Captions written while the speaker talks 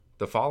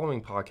The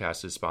following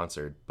podcast is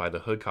sponsored by the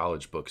Hood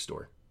College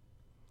Bookstore.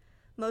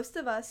 Most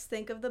of us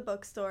think of the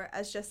bookstore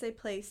as just a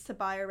place to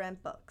buy or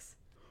rent books.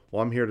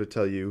 Well, I'm here to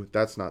tell you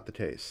that's not the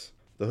case.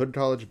 The Hood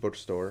College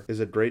Bookstore is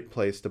a great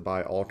place to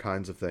buy all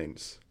kinds of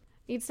things.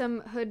 Need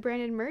some Hood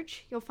branded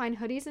merch? You'll find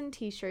hoodies and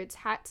t-shirts,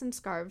 hats and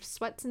scarves,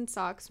 sweats and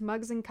socks,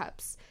 mugs and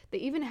cups. They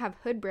even have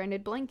Hood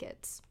branded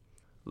blankets.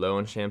 Low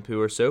on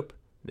shampoo or soap?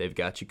 They've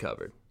got you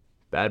covered.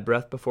 Bad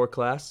breath before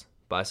class?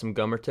 Buy some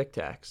gum or Tic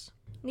Tacs.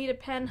 Need a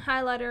pen,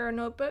 highlighter, or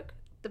notebook?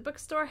 The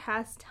bookstore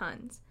has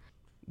tons.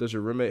 Does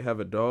your roommate have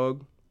a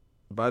dog?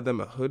 Buy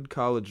them a Hood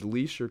College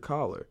leash or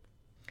collar.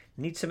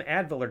 Need some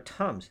Advil or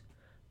Tums?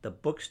 The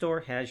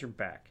bookstore has your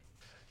back.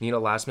 Need a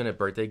last-minute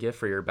birthday gift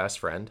for your best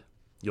friend?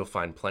 You'll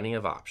find plenty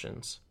of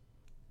options.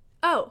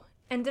 Oh,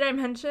 and did I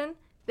mention?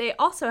 They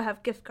also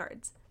have gift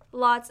cards.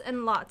 Lots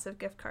and lots of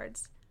gift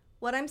cards.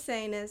 What I'm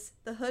saying is,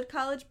 the Hood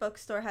College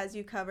Bookstore has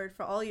you covered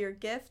for all your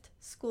gift,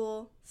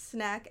 school,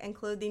 snack, and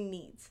clothing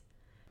needs.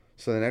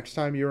 So the next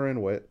time you're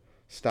in Witt,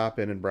 stop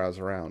in and browse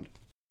around.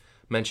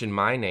 Mention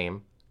my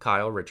name,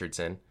 Kyle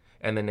Richardson,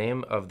 and the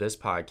name of this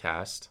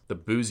podcast, the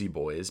Boozy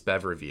Boys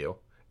Bev Review,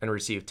 and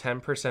receive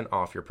 10%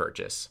 off your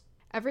purchase.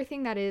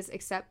 Everything that is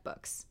except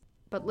books.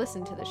 But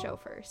listen to the show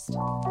first.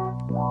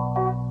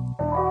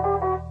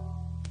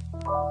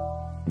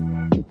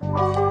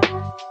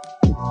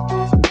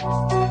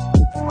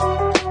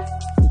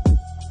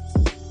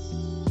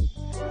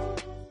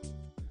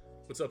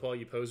 What's up, all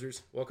you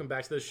posers? Welcome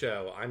back to the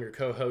show. I'm your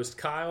co-host,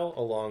 Kyle,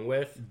 along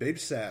with Big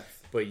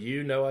Seth. but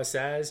you know us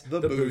as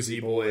The Boozy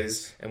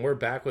Boys. And we're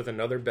back with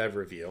another Bev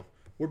Review.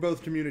 We're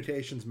both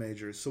communications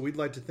majors, so we'd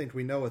like to think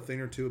we know a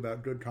thing or two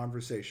about good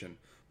conversation.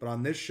 But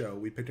on this show,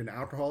 we picked an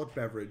alcoholic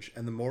beverage,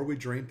 and the more we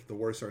drink, the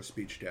worse our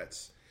speech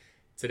gets.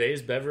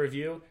 Today's Bev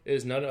Review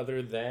is none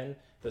other than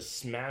the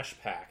Smash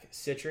Pack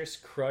Citrus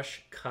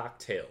Crush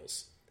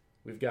Cocktails.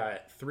 We've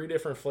got 3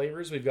 different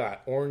flavors. We've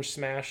got Orange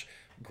Smash,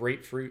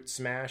 Grapefruit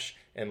Smash,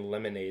 and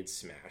Lemonade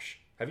Smash.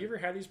 Have you ever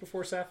had these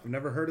before, Seth? I've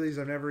never heard of these.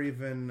 I've never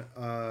even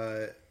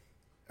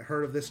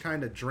heard of this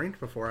kind of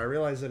drink before. I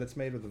realize that it's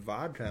made with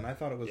vodka, and I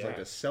thought it was like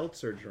a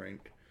seltzer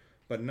drink.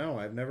 But no,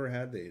 I've never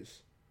had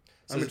these.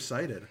 So I'm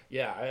excited.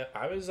 Yeah,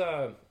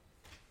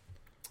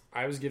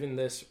 I was given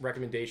this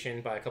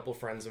recommendation by a couple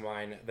friends of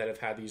mine that have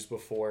had these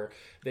before.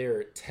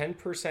 They're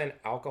 10%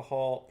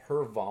 alcohol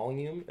per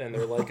volume, and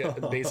they're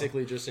like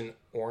basically just an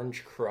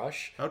orange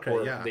crush. Okay,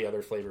 or yeah. the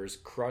other flavors,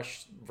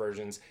 crushed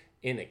versions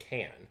in a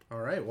can. All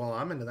right, well,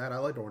 I'm into that. I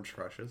like orange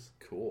crushes.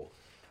 Cool.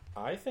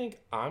 I think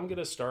I'm going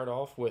to start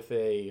off with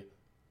a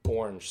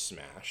orange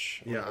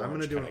smash. Yeah, I'm going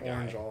to do an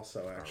orange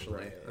also,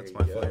 actually. That's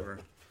my flavor.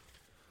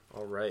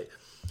 All right.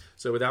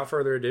 So without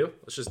further ado,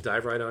 let's just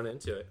dive right on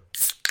into it.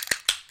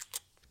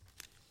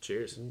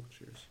 Cheers. Ooh,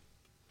 cheers.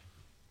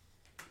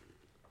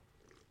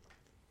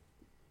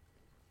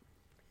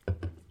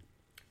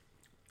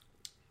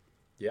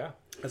 Yeah.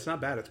 That's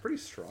not bad. It's pretty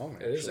strong,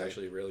 actually. It is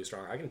actually really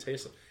strong. I can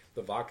taste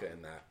the vodka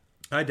in that.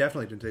 I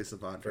definitely can taste the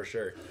vodka. For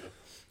sure.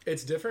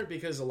 It's different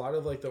because a lot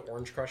of like the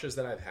orange crushes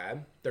that I've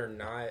had, they're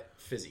not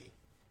fizzy.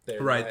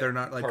 They're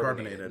not like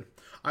carbonated.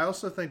 I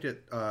also think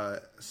it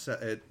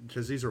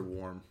because these are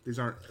warm. These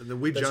aren't.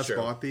 We just true.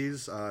 bought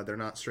these. They're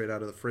not straight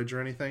out of the fridge or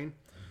anything,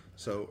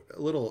 so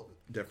a little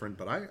different.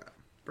 But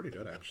pretty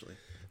good actually.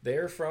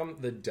 They're from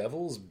the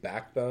Devil's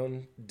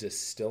Backbone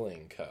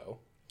Distilling Co.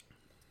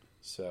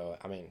 So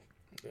I mean,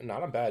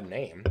 not a bad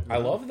name. I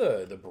love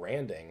the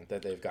branding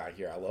that they've got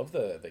here. I love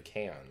the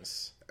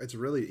cans. It's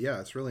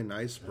really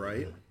nice,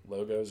 bright.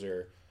 Logos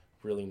are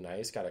really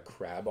nice. Got a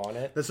crab on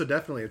it. This would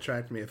definitely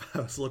attract me if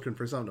I was looking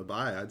for something to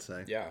buy, I'd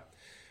say. Yeah.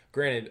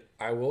 Granted,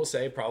 I will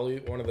say probably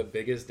one of the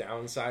biggest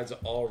downsides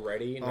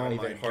already, not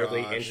even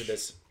hardly into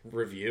this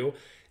review,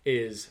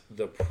 is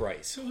the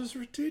price. It was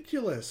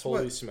ridiculous.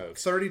 Holy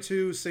smokes.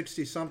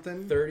 $32.60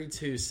 something?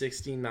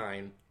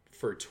 $32.69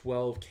 for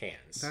 12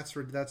 cans. That's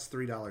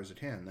 $3 a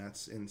can.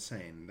 That's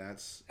insane.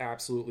 That's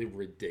absolutely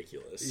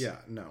ridiculous. Yeah,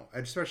 no.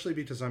 Especially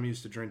because I'm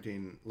used to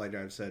drinking, like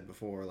I've said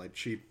before, like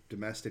cheap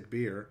domestic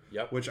beer.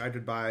 Yep. Which I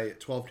could buy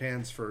 12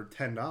 cans for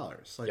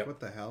 $10. Like, what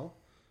the hell?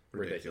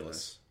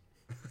 Ridiculous.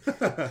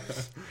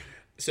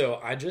 So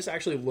I just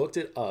actually looked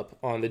it up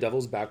on the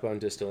Devil's Backbone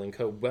Distilling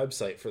Co.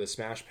 website for the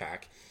Smash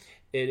Pack.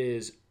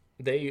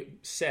 They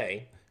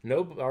say,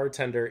 no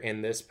bartender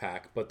in this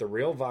pack, but the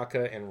real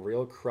vodka and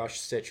real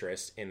crushed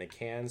citrus in the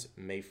cans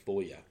may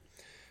fool ya.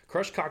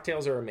 Crushed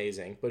cocktails are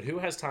amazing, but who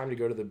has time to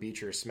go to the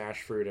beach or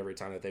smash fruit every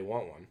time that they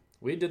want one?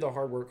 We did the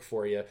hard work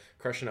for you,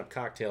 crushing up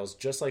cocktails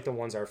just like the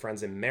ones our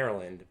friends in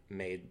Maryland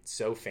made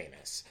so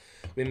famous.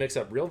 We mix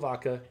up real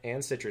vodka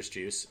and citrus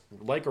juice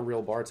like a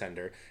real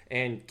bartender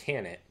and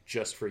can it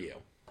just for you.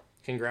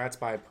 Congrats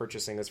by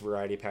purchasing this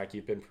variety pack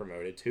you've been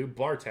promoted to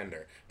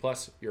bartender.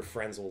 Plus, your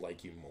friends will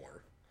like you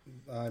more.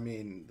 I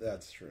mean,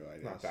 that's true, I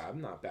guess.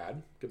 Not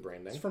bad. Good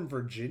branding. It's from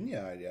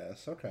Virginia, I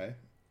guess. Okay.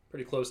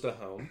 Pretty close to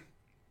home.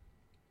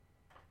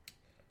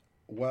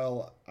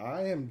 Well,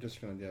 I am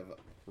just going to give a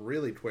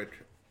really quick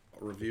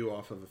review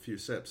off of a few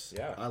sips.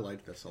 Yeah. I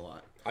like this a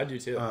lot. I do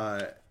too.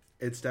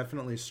 It's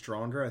definitely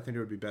stronger. I think it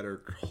would be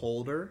better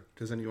colder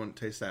because then you wouldn't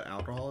taste that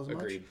alcohol as much.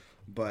 Agreed.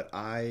 But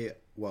I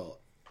love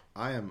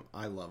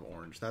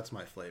orange. That's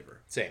my flavor.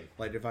 Same.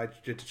 Like if I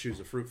get to choose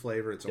a fruit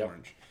flavor, it's Yep.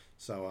 orange.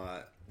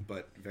 So,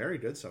 but very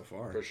good so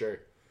far. For sure.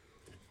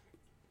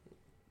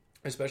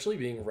 Especially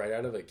being right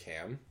out of a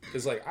can.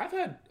 Because, like, I've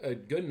had a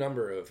good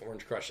number of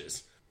Orange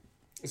Crushes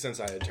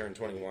since I had turned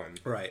 21.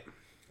 Right.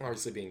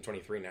 Obviously being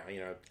 23 now,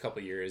 a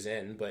couple years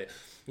in. But,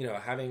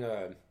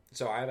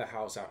 so I have a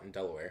house out in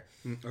Delaware.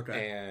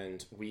 Okay.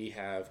 And we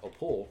have a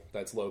pool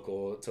that's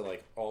local to,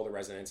 like, all the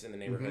residents in the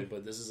neighborhood.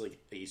 But this is, like,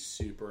 a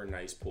super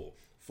nice pool.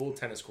 Full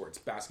tennis courts,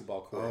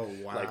 basketball court, Oh,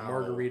 wow. like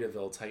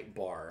Margaritaville type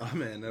bar.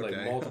 I'm in, okay.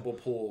 Like multiple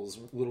pools,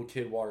 little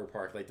kid water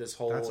park, like this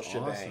whole That's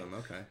shebang. awesome.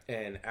 Okay.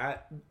 And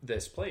at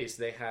this place,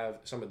 they have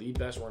some of the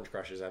best Orange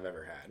Crushes I've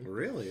ever had.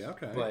 Really?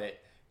 Okay.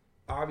 But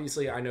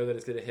obviously, I know that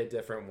it's going to hit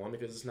different. One,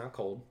 because it's not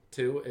cold.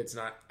 Two, it's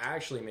not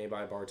actually made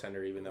by a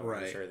bartender, even though I'm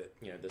Right. sure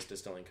that this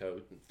distilling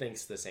co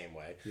thinks the same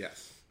way.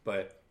 Yes.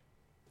 But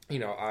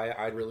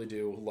I really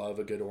do love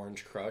a good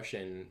Orange Crush,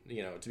 and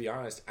to be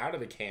honest, out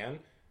of a can,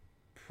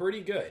 pretty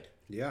good.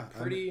 Yeah,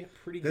 pretty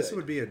good. This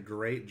would be a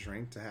great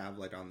drink to have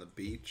like on the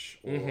beach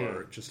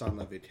or just on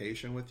the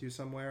vacation with you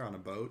somewhere on a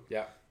boat.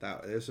 Yeah,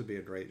 this would be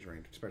a great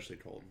drink, especially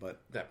cold.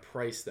 But that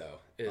price though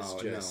is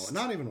just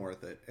not even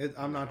worth it.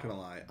 I'm not gonna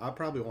lie. I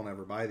probably won't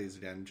ever buy these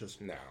again.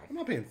 I'm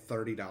not paying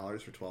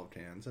 $30 for 12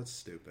 cans. That's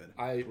stupid.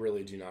 I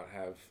really do not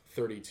have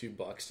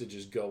 $32 to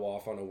just go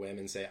off on a whim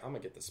and say I'm gonna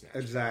get the smash.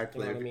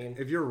 Exactly. You know what I mean?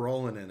 If you're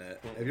rolling in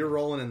it, if you're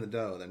rolling in the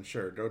dough, then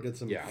sure, go get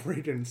some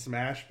freaking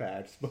smash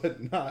packs,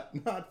 but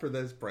not for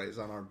this price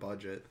on our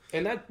budget.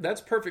 And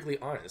that's perfectly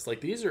honest. Like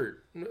these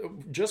are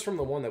just from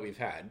the one that we've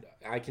had.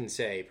 I can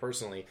say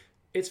personally,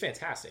 it's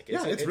fantastic.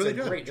 It's really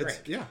good. Great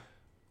drink.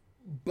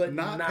 But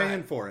not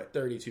paying for it.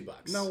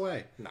 $32. No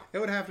way. No. It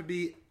would have to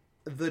be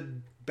the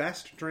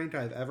best drink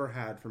I've ever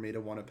had for me to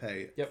want to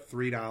pay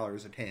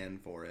 $3 a can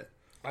for it.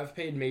 I've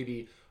paid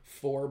maybe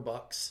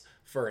 $4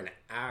 for an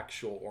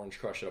actual Orange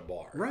Crush at a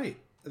bar. Right.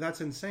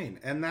 That's insane.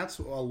 And that's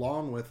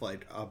along with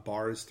like a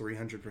bar's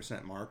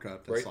 300%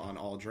 markup that's on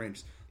all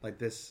drinks. Like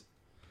this,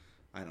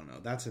 I don't know.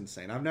 That's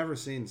insane. I've never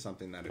seen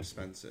something that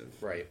expensive.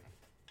 Right.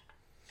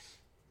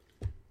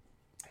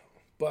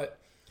 But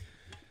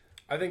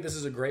I think this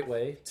is a great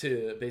way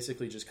to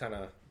basically just kind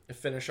of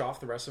finish off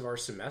the rest of our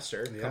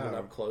semester. Coming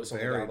up close.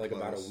 Only got like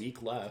about a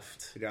week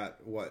left. We got,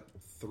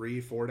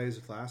 3-4 days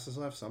of classes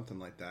left? Something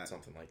like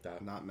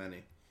that. Not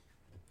many.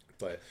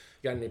 But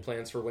you got any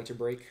plans for winter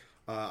break?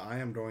 I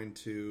am going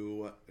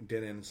to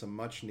get in some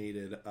much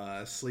needed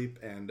sleep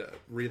and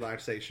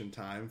relaxation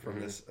time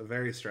from this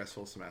very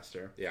stressful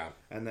semester. Yeah.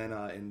 And then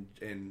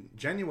in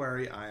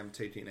January, I am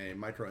taking a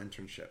micro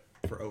internship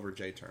for over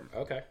J term.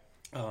 Okay.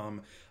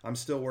 I'm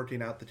still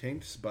working out the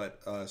kinks,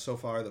 but so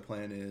far the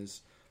plan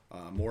is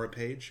Maura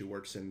Page, who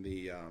works in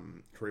the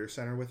career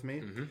center with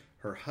me.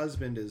 Her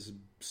husband is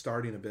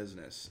starting a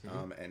business,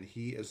 and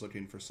he is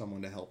looking for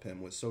someone to help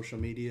him with social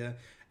media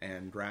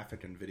and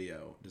graphic and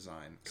video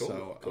design.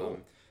 Cool.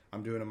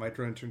 I'm doing a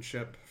micro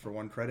internship for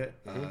 1 credit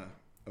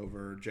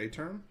over J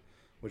term,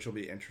 which will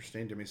be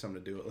interesting. Give me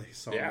something to do at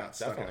least, so I'm not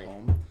stuck at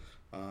home.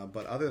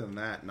 But other than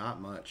that, not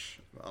much.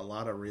 A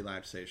lot of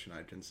relaxation,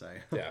 I can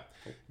say. Yeah.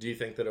 Do you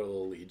think that it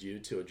will lead you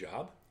to a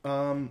job?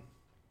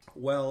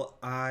 Well,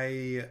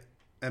 I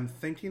am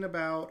thinking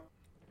about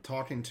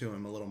talking to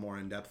him a little more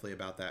in-depthly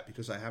about that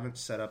because I haven't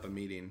set up a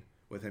meeting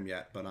with him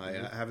yet, but I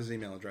have his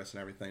email address and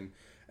everything.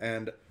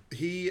 And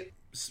he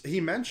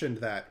mentioned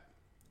that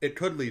it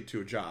could lead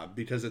to a job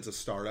because it's a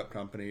startup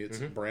company. It's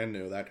brand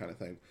new, that kind of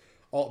thing.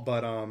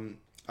 But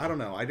I don't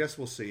know. I guess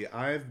we'll see.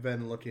 I've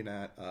been looking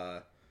at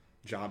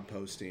job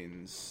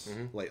postings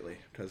lately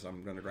because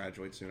I'm going to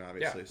graduate soon,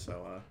 obviously. Yeah.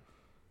 So,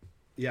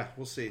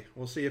 we'll see.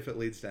 We'll see if it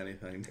leads to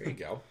anything. There you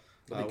go.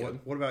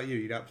 What about you?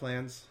 You got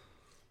plans?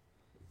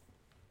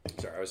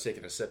 Sorry, I was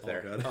taking a sip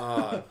there. Good.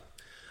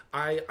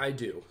 I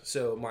do.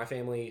 So my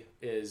family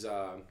is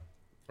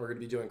we're going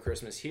to be doing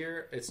Christmas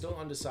here. It's still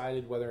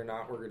undecided whether or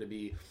not we're going to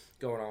be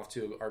going off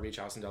to our beach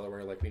house in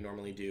Delaware like we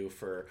normally do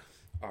for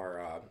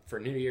our for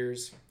New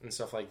Year's and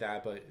stuff like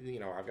that. But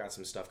I've got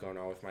some stuff going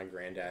on with my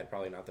granddad.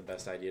 Probably not the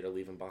best idea to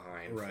leave him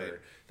behind for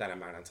that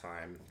amount of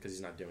time because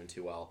he's not doing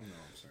too well. No,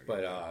 I'm sorry.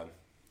 But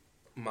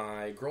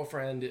my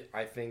girlfriend,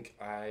 I think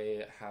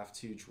I have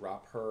to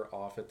drop her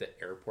off at the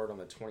airport on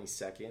the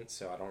 22nd,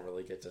 so I don't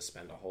really get to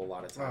spend a whole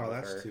lot of time with her.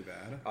 Oh, that's too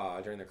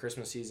bad. During the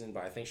Christmas season,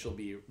 but I think she'll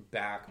be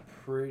back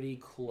pretty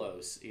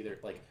close. Either,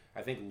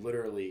 I think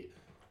literally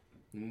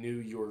New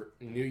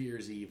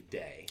Year's Eve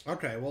day.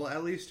 Okay, well,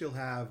 at least you'll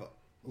have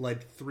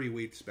 3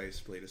 weeks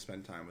basically to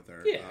spend time with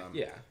her.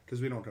 Yeah.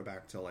 Because we don't go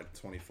back till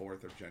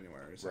 24th of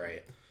January. So.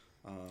 Right.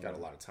 Got a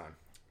lot of time.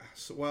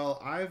 So,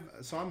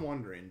 I'm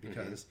wondering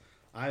because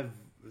I've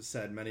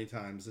said many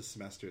times this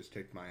semester has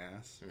kicked my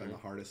ass. Been the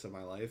hardest of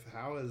my life.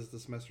 How has the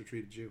semester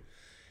treated you?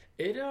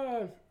 It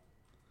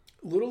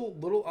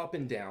little up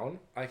and down.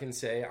 I can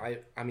say.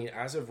 I mean,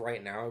 as of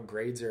right now,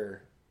 grades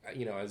are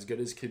as good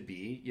as could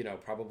be.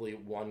 Probably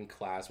 1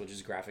 class, which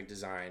is graphic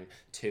design,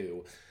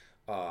 2.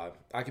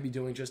 I could be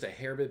doing just a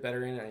hair bit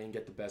better in it. I didn't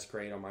get the best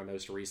grade on my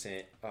most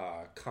recent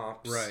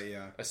comps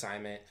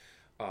assignment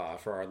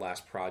for our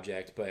last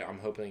project, but I'm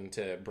hoping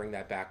to bring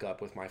that back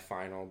up with my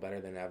final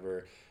better than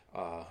ever.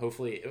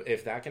 Hopefully,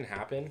 if that can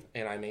happen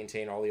and I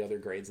maintain all the other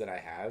grades that I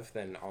have,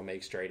 then I'll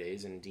make straight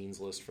A's in Dean's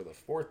List for the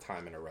 4th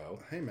time in a row.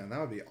 Hey, man, that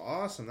would be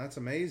awesome. That's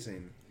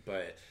amazing.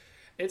 But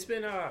it's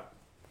been...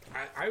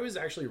 I was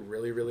actually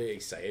really, really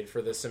excited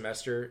for this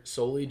semester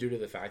solely due to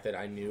the fact that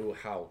I knew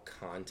how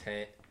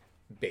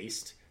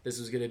content-based this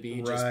was going to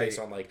be, just based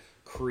on, like,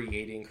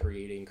 creating,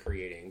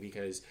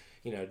 because,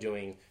 you know,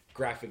 doing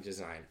graphic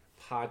design,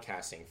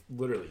 podcasting,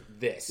 literally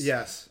this.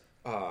 Yes.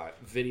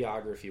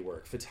 Videography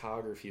work,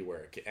 photography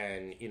work,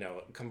 and, you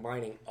know,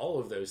 combining all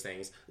of those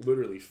things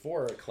literally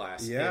for a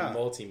class in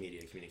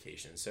multimedia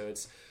communication. So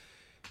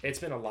it's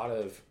been a lot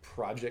of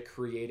project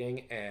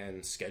creating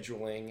and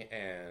scheduling,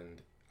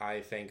 and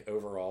I think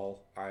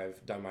overall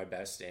I've done my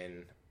best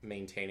in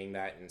maintaining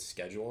that and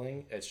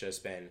scheduling. It's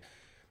just been,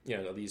 you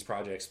know, these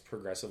projects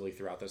progressively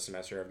throughout the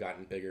semester have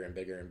gotten bigger and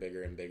bigger and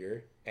bigger and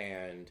bigger,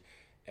 and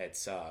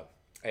it's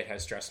it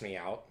has stressed me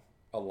out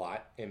a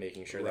lot in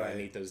making sure that I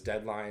meet those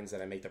deadlines,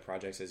 that I make the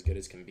projects as good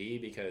as can be,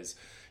 because,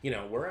 you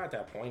know, we're at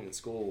that point in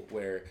school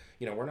where,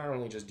 you know, we're not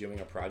only just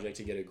doing a project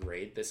to get a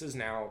grade, this is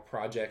now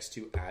projects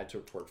to add to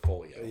a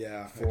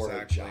portfolio for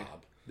a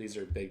job. These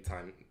are big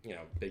time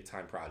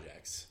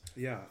projects.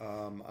 Yeah,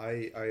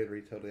 I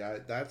agree totally.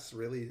 That's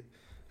really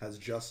has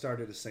just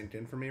started to sink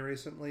in for me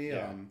recently.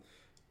 Yeah.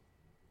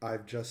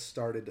 I've just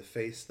started to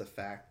face the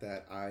fact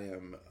that I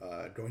am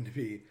going to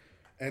be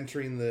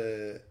entering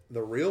the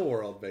real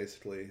world,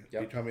 basically,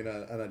 becoming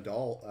an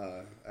adult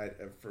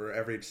for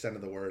every extent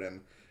of the word,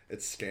 and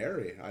it's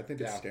scary. I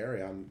think it's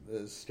scary. I'm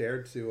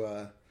scared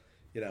to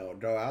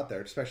go out there,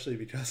 especially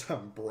because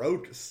I'm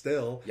broke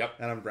still,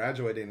 and I'm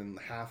graduating in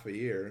half a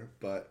year.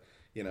 But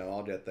you know,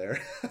 I'll get there.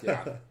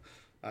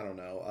 I don't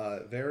know.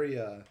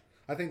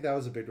 I think that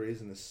was a big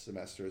reason this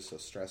semester is so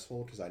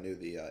stressful, because I knew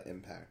the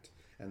impact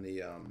and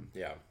the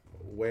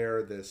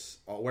where this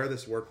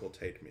work will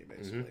take me,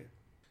 basically. Mm-hmm.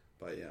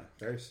 But yeah,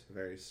 very,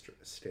 very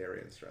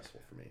scary and stressful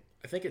for me.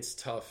 I think it's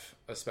tough,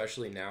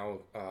 especially now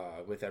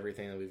with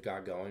everything that we've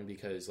got going,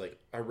 because like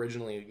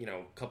originally, you know,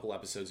 a couple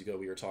episodes ago,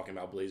 we were talking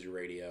about Blazer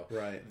Radio.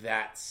 Right.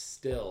 That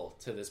still,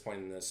 to this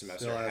point in the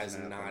semester, has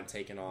not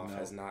taken off,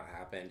 has not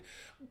happened.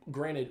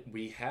 Granted,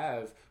 we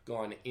have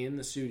gone in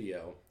the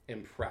studio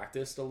and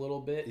practiced a little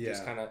bit,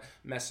 just kind of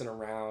messing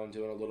around,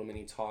 doing a little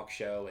mini talk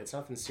show. It's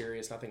nothing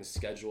serious, nothing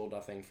scheduled,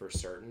 nothing for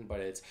certain, but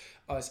it's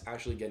us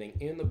actually getting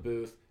in the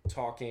booth,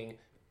 talking,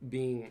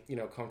 being, you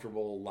know,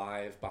 comfortable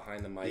live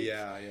behind the mic,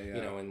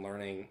 you know, and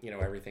learning, you know,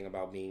 everything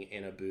about being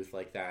in a booth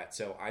like that.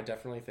 So I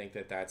definitely think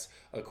that that's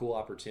a cool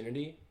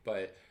opportunity,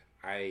 but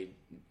I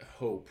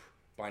hope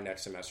by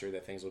next semester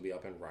that things will be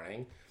up and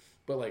running.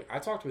 But like, I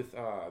talked with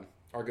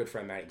our good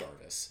friend Maddie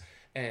Garvis,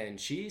 and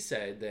she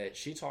said that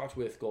she talked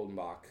with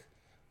Goldenbach,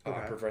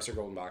 Professor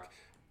Goldenbach,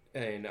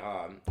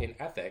 in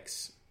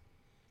ethics,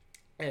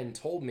 and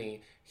told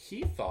me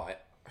he thought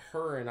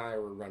her and I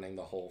were running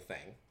the whole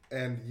thing.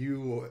 And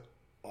you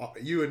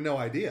had no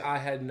idea. I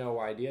had no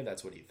idea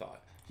that's what he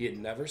thought. He had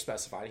never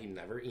specified. He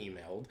never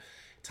emailed.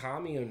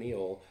 Tommy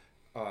O'Neill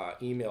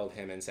emailed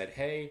him and said,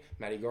 hey,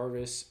 Maddie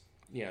Garvis,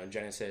 you know,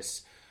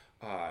 Genesis,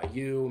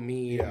 you,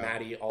 me,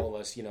 Maddie, all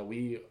of us, you know,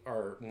 we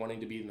are wanting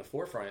to be in the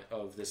forefront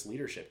of this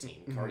leadership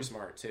team. Cardi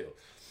Smart, too.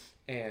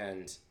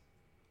 And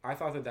I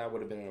thought that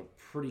would have been a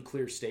pretty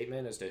clear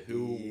statement as to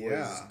who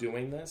was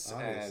doing this.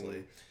 Obviously.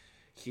 And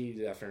he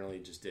definitely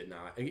just did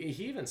not.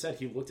 He even said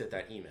he looked at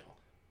that email,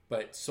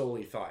 but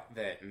solely thought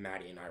that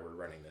Maddie and I were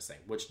running this thing,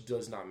 which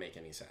does not make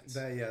any sense.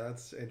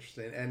 That's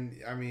interesting. And,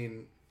 I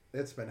mean,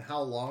 it's been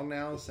how long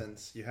now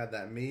since you had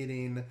that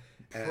meeting?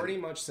 Pretty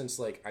much since,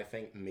 like, I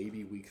think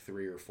maybe week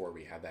 3 or 4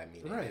 we had that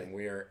meeting. Right. And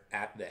we're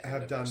at the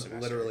end of our semester.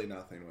 Have done literally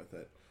nothing with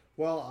it.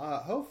 Well,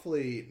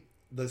 hopefully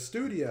the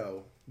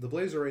studio, the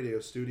Blazer Radio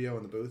studio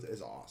in the booth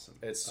is awesome.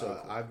 It's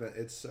so cool.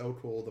 It's so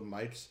cool. The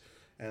mics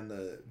and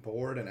the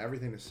board and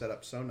everything is set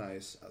up so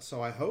nice.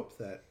 So I hope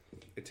that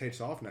it takes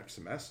off next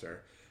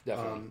semester.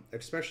 Definitely.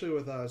 Especially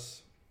with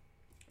us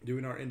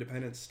doing our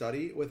independent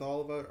study with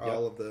all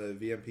of the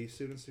VMP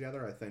students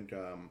together. I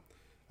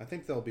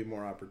think there'll be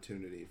more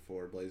opportunity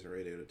for Blazer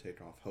Radio to take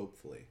off,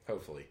 hopefully,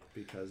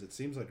 because it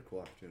seems like a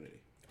cool opportunity.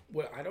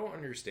 What I don't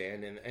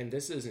understand, and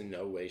this is in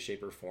no way,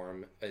 shape, or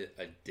form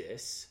a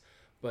diss,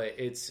 but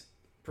it's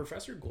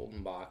Professor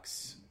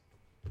Goldenbach's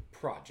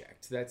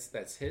project.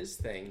 That's his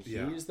thing.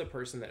 He's the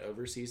person that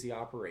oversees the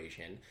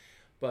operation,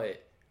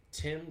 but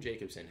Tim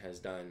Jacobson has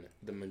done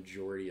the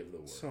majority of the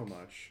work. So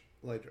much.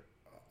 Like,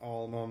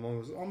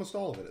 almost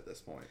all of it at this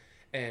point.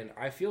 And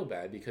I feel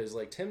bad because,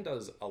 like, Tim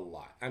does a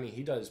lot. I mean,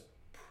 he does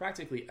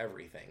practically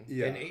everything.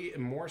 Yeah.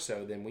 And more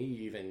so than we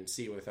even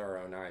see with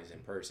our own eyes in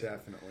person.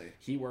 Definitely.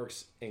 He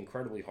works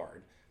incredibly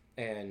hard.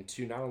 And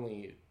to not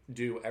only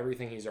do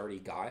everything he's already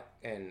got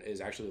and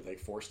is actually, like,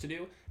 forced to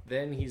do,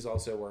 then he's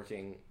also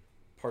working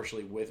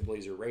partially with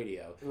Blazer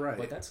Radio. Right.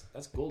 But that's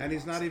Goldenbach. And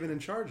he's not even in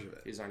charge of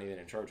it. He's not even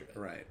in charge of it.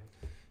 Right.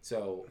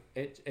 So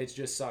it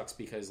just sucks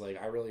because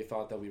like I really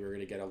thought that we were going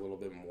to get a little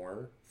bit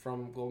more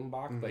from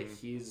Goldenbach, but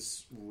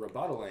he's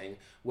rebuttaling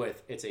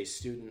with it's a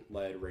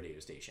student-led radio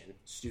station.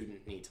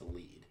 Student need to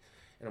lead.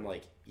 And I'm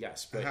like,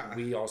 yes, but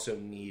we also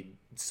need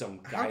some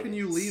guidance. How can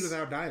you lead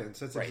without guidance?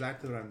 That's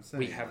exactly what I'm saying.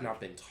 We have not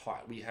been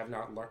taught. We have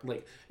not learned.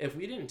 Like, if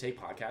we didn't take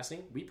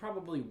podcasting, we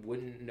probably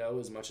wouldn't know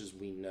as much as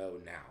we know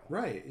now.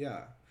 Right,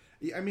 yeah.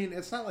 I mean,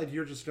 it's not like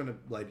you're just going to,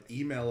 like,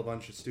 email a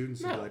bunch of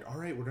students and be like, all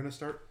right, we're going to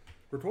start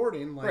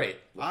recording.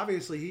 Like,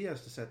 obviously, he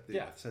has to set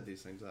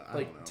these things up. I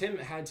don't know. Tim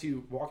had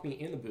to walk me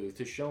in the booth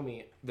to show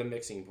me the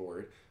mixing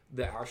board,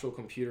 the actual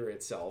computer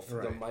itself,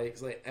 the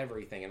mics, like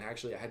everything, and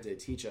actually I had to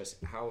teach us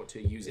how to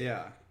use it.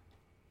 Yeah.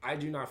 I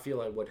do not feel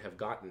I would have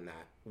gotten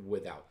that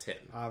without Tim.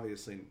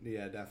 Obviously,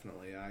 yeah,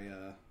 definitely.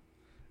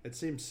 It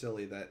seems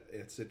silly that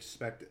it's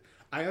expected.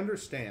 I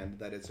understand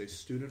that it's a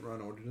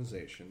student-run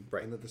organization,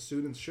 and that the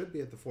students should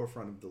be at the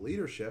forefront of the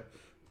leadership,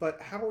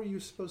 but how are you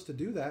supposed to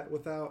do that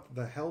without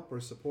the help or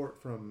support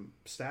from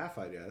staff,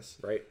 I guess?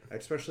 Right.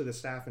 Especially the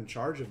staff in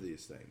charge of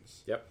these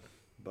things. Yep.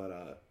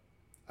 But,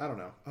 I don't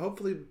know.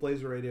 Hopefully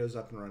Blazer Radio is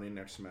up and running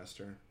next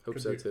semester. Hope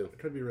so, too. It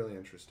could be really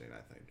interesting,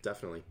 I think.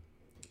 Definitely.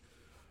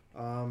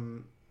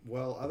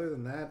 Well, other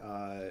than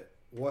that,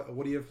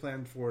 what do you have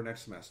planned for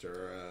next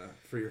semester,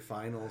 for your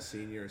final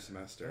senior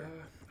semester?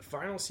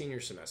 Final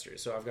senior semester.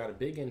 So I've got a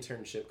big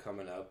internship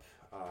coming up.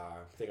 I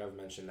think I've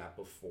mentioned that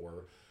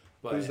before.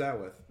 But who's that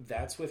with?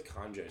 That's with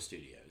Conjo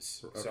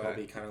Studios. Okay. So I'll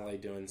be kind of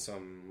like doing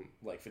some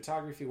like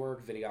photography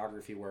work,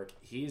 videography work.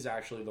 He's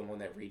actually the one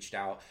that reached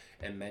out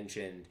and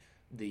mentioned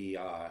the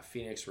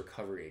Phoenix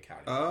Recovery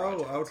Academy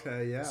project.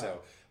 Okay, yeah.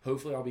 So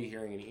hopefully I'll be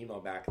hearing an email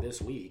back this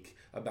week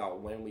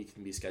about when we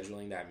can be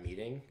scheduling that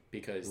meeting,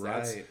 because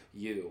that's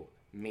you,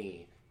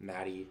 me,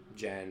 Maddie,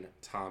 Jen,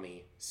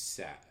 Tommy,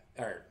 Seth,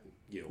 or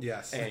you,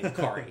 and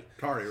Kari.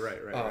 Kari,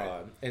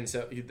 right. And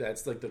so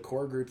that's like the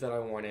core group that I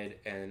wanted,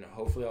 and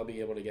hopefully I'll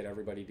be able to get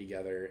everybody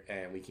together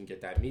and we can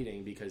get that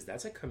meeting, because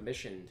that's a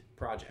commissioned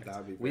project.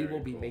 That'd be we very will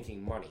be cool.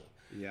 making money.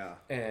 Yeah.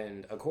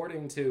 And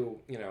according to,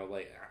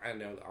 like, I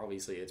know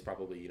obviously it's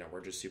probably,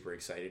 we're just super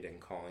excited and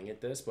calling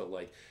it this, but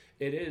like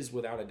it is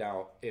without a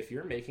doubt, if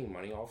you're making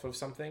money off of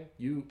something,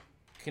 you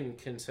can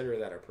consider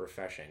that a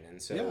profession.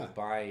 And so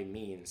by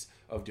means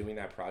of doing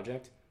that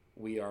project,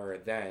 we are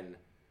then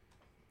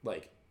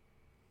like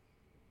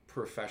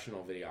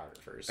professional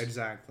videographers.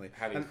 Exactly.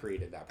 Having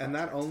created that project. And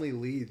that only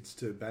leads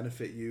to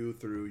benefit you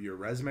through your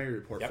resume or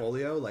your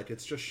portfolio. Like,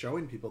 it's just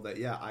showing people that,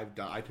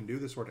 I can do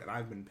this work and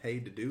I've been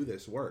paid to do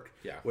this work.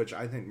 Yeah. Which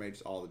I think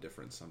makes all the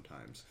difference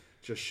sometimes.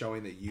 Just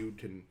showing that you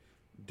can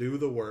do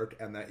the work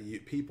and that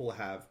people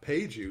have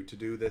paid you to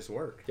do this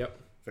work. Yep.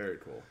 Very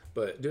cool.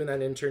 But doing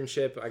that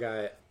internship, I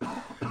got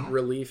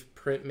relief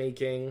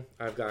printmaking.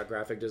 I've got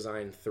graphic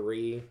design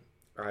 3.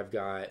 I've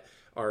got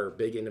our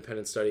big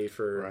independent study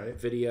for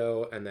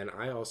video, and then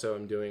I also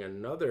am doing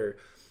another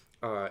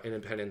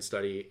independent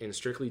study in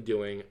strictly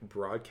doing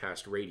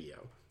broadcast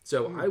radio.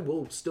 So I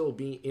will still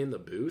be in the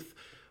booth,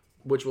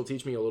 which will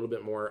teach me a little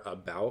bit more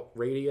about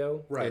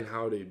radio and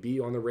how to be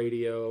on the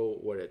radio,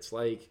 what it's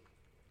like,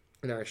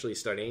 and actually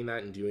studying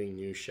that and doing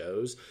new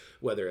shows,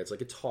 whether it's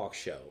like a talk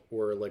show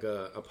or like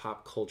a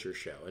pop culture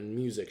show and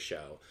music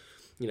show,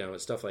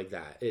 stuff like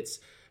that.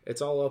 It's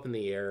all up in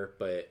the air,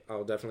 but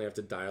I'll definitely have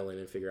to dial in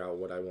and figure out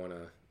what I want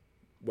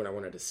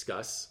to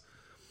discuss.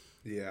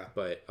 Yeah.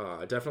 But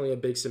definitely a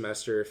big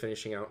semester,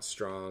 finishing out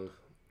strong.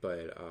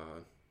 But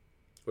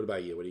what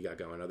about you? What do you got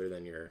going other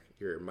than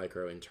your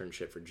micro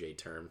internship for J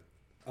term?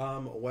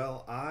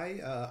 Well,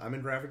 I'm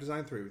in graphic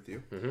design 3 with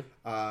you. Mm-hmm.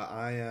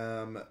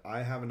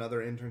 I have another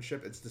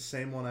internship. It's the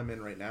same one I'm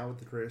in right now with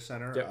the Career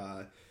Center.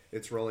 Yep.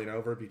 It's rolling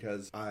over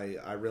because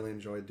I really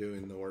enjoy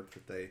doing the work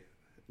that they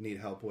need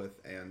help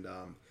with, and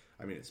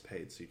it's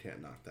paid, so you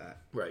can't knock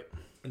that. Right.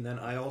 And then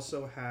I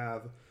also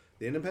have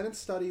the independent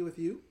study with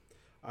you.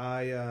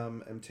 I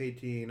am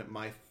taking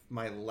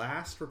my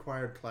last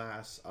required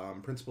class,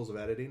 Principles of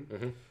Editing.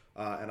 Mm-hmm.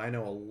 And I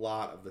know a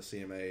lot of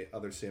the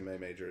other CMA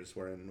majors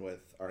we're in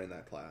with are in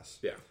that class.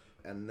 Yeah.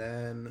 And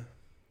then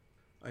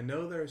I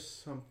know there's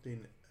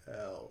something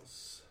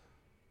else.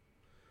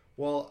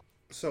 Well,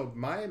 so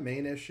my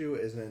main issue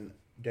isn't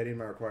getting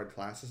my required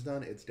classes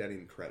done, it's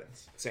getting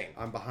credits. Same.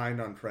 I'm behind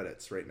on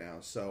credits right now.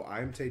 So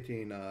I'm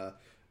taking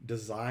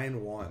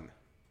Design 1,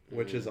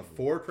 which is a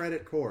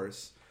 4-credit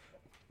course,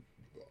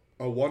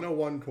 a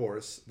 101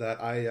 course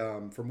that I,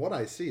 from what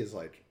I see, is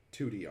like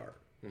 2D art,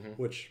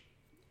 which,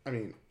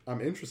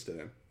 I'm interested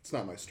in. It's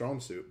not my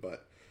strong suit,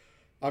 but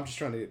I'm just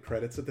trying to get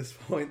credits at this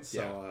point.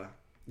 So,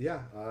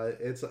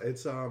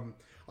 it's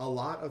a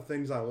lot of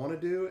things I want to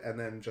do, and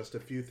then just a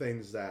few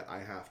things that I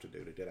have to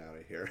do to get out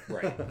of here.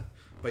 Right.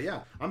 But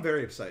yeah, I'm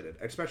very excited,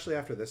 especially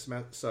after this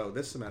semester. So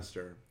this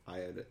semester I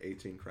had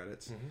 18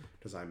 credits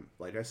because I'm,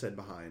 like I said,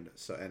 behind.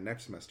 So, and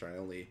next semester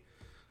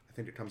I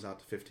think it comes out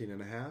to 15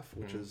 and a half,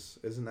 which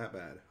isn't that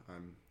bad.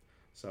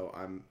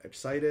 I'm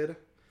excited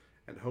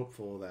and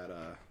hopeful that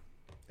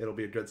it'll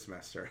be a good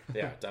semester.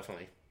 Yeah,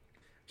 definitely.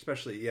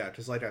 Especially,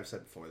 because like I've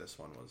said before, this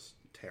one was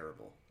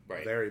terrible.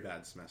 Right. Very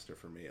bad semester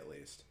for me, at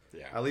least.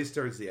 Yeah. At least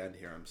towards the end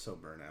here, I'm so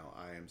burnt out.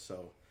 I am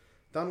so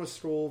done with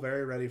school,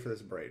 very ready for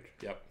this break.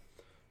 Yep.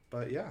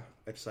 But yeah,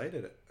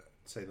 excited, to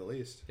say the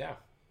least. Yeah.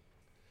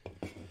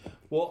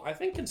 Well, I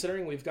think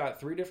considering we've got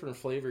 3 different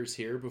flavors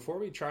here, before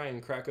we try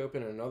and crack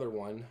open another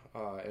one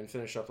and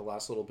finish up the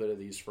last little bit of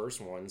these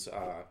first ones,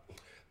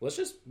 let's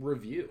just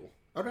review.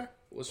 Okay.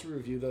 Let's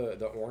review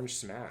the Orange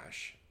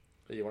Smash.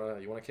 You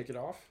wanna kick it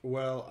off?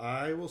 Well,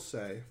 I will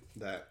say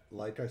that,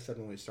 like I said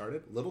when we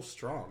started, little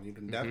strong. You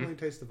can definitely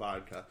taste the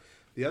vodka.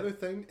 The other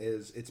thing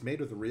is it's made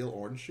with real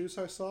orange juice,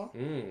 I saw.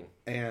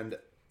 And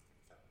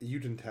you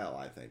can tell,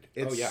 I think.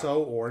 It's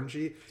so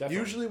orangey. Definitely.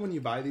 Usually when you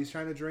buy these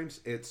kind of drinks,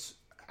 it's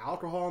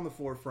alcohol on the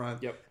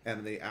forefront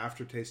and the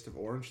aftertaste of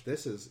orange.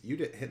 This is, you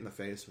get hit in the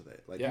face with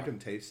it. Like, you can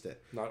taste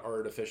it. Not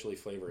artificially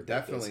flavored.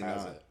 Definitely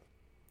not. It.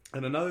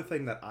 And another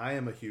thing that I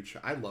am a huge...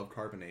 I love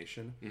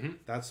carbonation.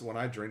 That's when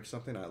I drink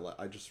something,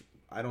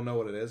 I don't know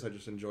what it is. I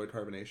just enjoy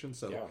carbonation.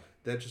 So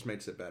that just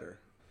makes it better.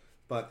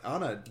 But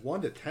on a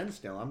 1 to 10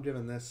 scale, I'm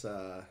giving this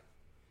a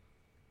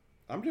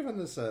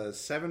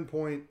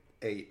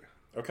 7.8.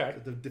 Okay.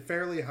 The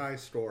fairly high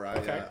score.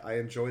 I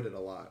enjoyed it a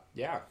lot.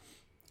 Yeah.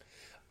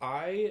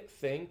 I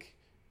think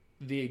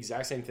the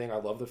exact same thing. I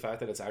love the fact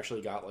that it's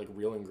actually got like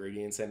real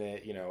ingredients in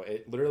it. You know,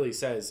 it literally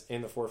says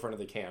in the forefront of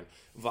the can,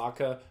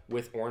 vodka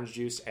with orange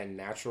juice and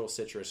natural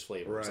citrus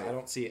flavors. Right. I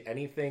don't see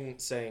anything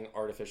saying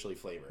artificially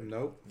flavored.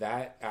 Nope.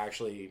 That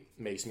actually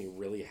makes me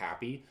really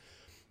happy.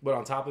 But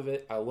on top of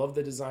it, I love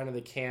the design of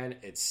the can.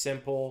 It's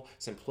simple,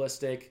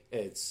 simplistic.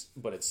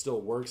 But it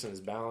still works and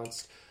is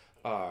balanced.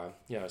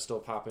 Still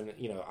popping.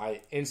 I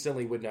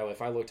instantly would know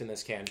if I looked in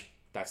this can.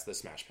 That's the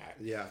Smash Pack.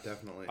 Yeah,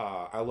 definitely.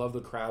 I love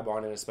the crab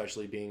on it,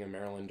 especially being a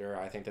Marylander.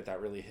 I think that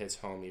really hits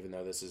home, even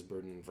though this is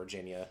brewed in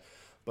Virginia.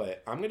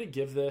 But I'm going to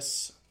give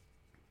this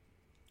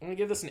an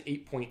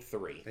 8.3.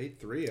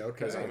 8.3, okay.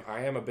 Because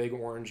I am a big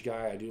orange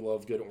guy. I do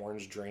love good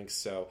orange drinks,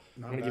 so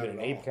I'm going to give it an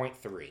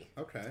 8.3.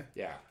 Okay.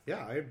 Yeah.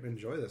 Yeah, I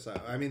enjoy this.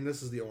 I mean,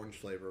 this is the orange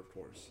flavor, of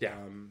course. Yeah.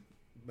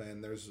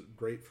 And there's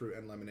grapefruit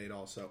and lemonade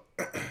also.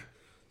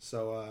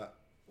 So,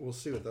 we'll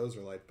see what those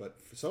are like, but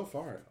so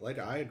far,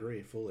 I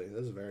agree fully.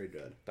 This is very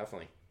good.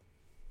 Definitely.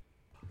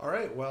 All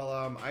right,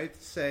 well, I'd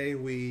say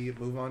we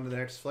move on to the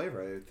next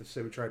flavor. I'd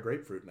say we try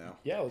grapefruit now.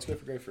 Yeah, let's go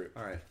for grapefruit.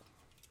 All right.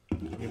 I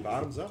mean,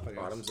 bottoms up, I guess.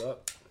 Bottoms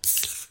up.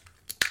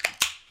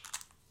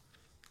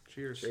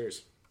 Cheers.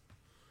 Cheers.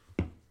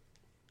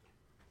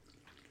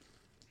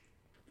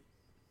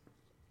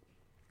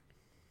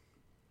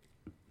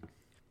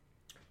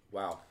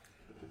 Wow.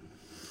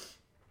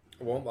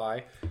 I won't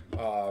lie.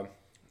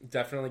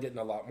 Definitely getting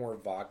a lot more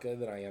vodka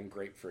than I am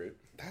grapefruit.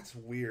 That's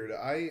weird.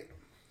 I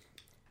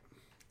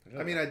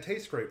mean, I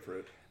taste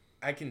grapefruit.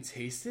 I can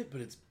taste it, but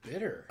it's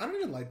bitter. I don't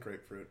even like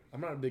grapefruit. I'm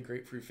not a big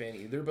grapefruit fan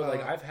either, but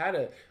I've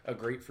had a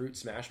grapefruit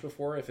smash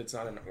before if it's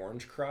not an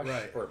orange crush.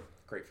 Right. Or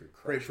grapefruit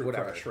crush. Grapefruit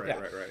whatever. crush, right, yeah.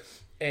 right.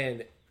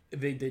 And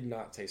they did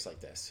not taste like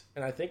this.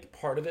 And I think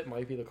part of it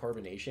might be the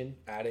carbonation,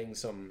 adding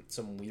some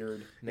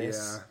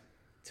weirdness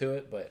to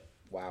it, but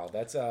wow,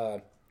 that's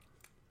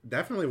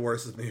definitely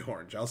worse than the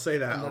orange. I'll say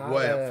that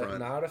way up front.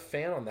 Not a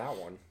fan on that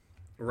one.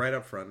 Right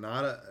up front.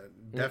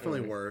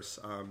 Definitely worse.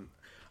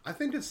 I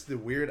think it's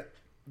the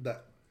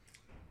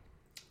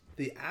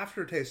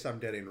aftertaste I'm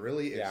getting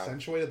really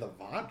accentuated the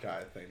vodka,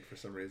 I think, for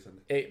some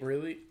reason. It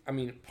really,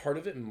 part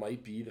of it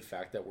might be the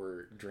fact that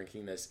we're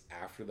drinking this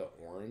after the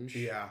orange.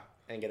 Yeah.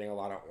 And getting a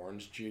lot of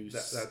orange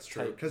juice. That's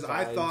true. Because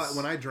I thought,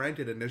 when I drank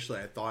it initially,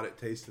 I thought it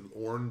tasted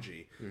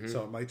orangey.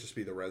 So it might just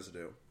be the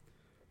residue.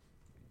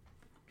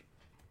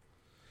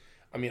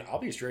 I'll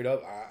be straight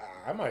up.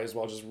 I might as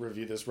well just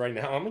review this right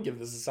now. I'm going to give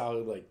this a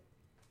solid,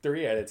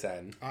 3 out of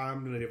 10.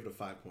 I'm going to give it a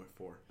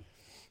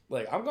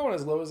 5.4. I'm going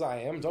as low as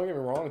I am. Don't get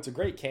me wrong. It's a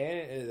great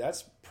can.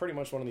 That's pretty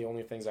much one of the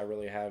only things I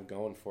really have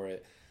going for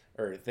it.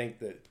 Or think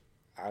that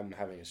I'm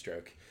having a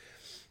stroke.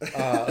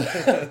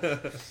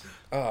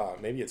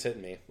 Maybe it's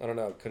hitting me. I don't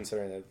know,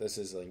 considering that this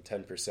is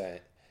 10%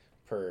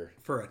 per...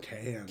 For a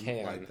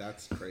can.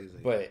 That's crazy.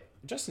 But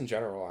just in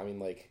general, I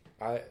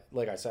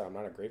said, I'm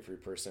not a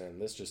grapefruit person,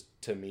 and this just,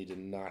 to me, did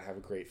not have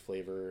a great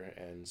flavor,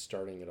 and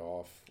starting it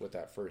off with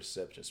that first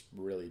sip just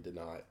really did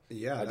not...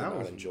 Yeah, I did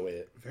not enjoy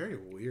it. Very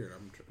weird.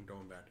 I'm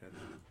going back in.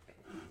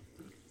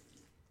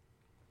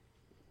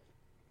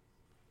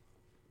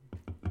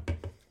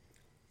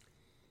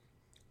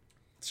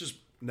 It's just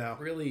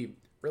really,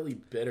 really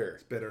bitter.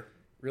 It's bitter.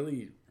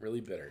 Really,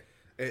 really bitter.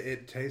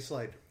 It tastes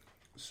like...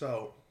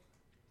 So...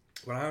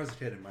 When I was a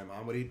kid and my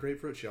mom would eat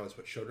grapefruit, she always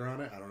put sugar on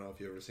it. I don't know if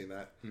you've ever seen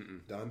that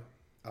done.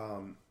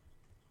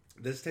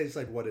 This tastes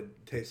like what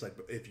it tastes like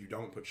if you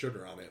don't put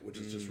sugar on it, which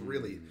is just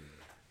really...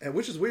 And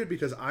which is weird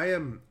because I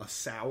am a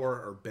sour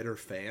or bitter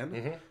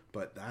fan,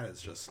 but that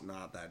is just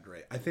not that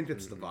great. I think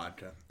it's the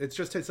vodka. It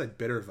just tastes like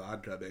bitter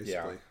vodka,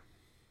 basically.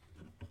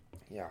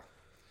 Yeah.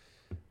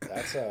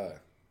 That's,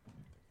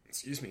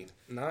 excuse me,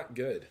 not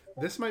good.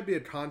 This might be a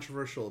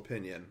controversial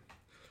opinion.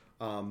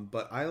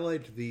 But I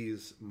liked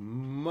these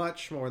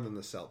much more than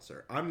the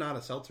seltzer. I'm not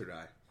a seltzer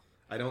guy.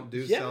 I don't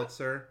do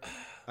seltzer.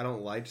 I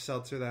don't like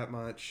seltzer that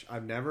much.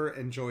 I've never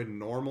enjoyed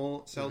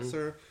normal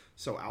seltzer,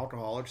 so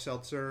alcoholic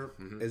seltzer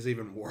is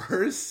even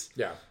worse.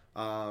 Yeah.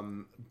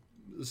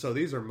 So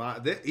these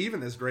are even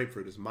this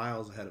grapefruit is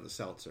miles ahead of a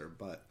seltzer,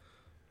 but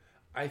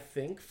I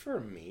think for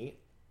me,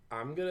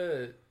 I'm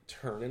gonna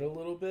turn it a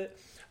little bit.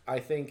 I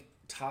think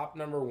top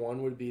number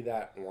 1 would be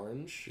that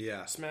orange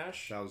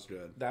smash. That was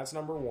good. That's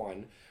number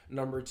 1.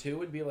 Number 2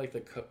 would be like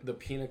the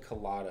pina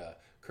colada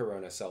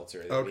Corona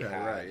seltzer that we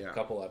had a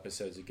couple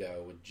episodes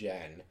ago with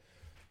Jen.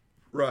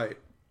 Right.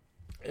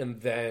 And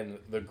then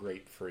the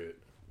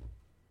grapefruit.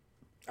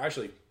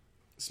 Actually,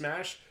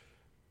 smash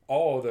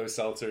all of those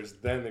seltzers,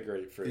 then the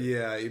grapefruit.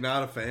 Yeah, you're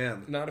not a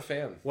fan. Not a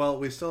fan. Well,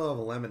 we still have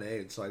a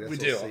lemonade, so I guess we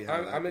we'll do. See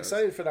how I'm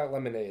excited for that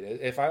lemonade.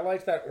 If I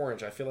like that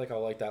orange, I feel like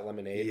I'll like that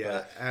lemonade.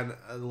 Yeah, and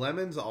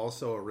lemon's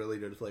also a really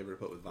good flavor to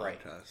put with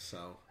vodka. Right.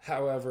 So,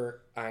 however,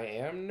 I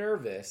am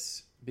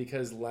nervous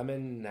because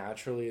lemon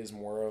naturally is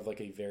more of like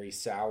a very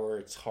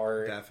sour,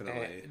 tart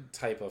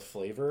type of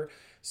flavor.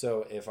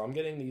 So if I'm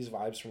getting these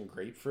vibes from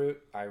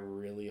grapefruit, I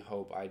really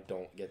hope I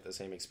don't get the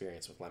same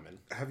experience with lemon.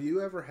 Have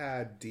you ever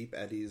had Deep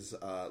Eddy's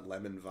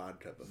lemon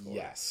vodka before?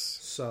 Yes.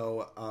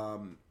 So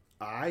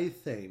I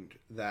think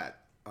that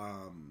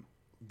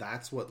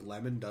that's what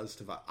lemon does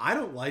to vodka. I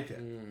don't like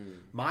it.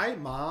 My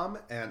mom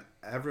and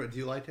everyone. Do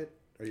you like it?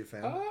 Are you a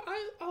fan?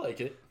 I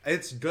like it.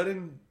 It's good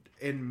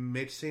in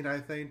mixing, I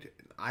think.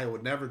 I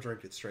would never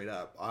drink it straight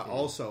up.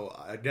 Also,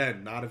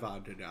 again, not a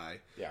vodka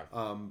guy. Yeah.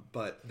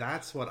 But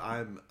that's what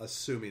I'm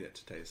assuming it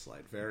to taste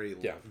like. Very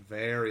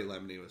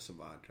lemony with some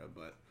vodka.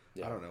 But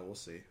I don't know. We'll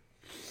see.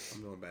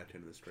 I'm going back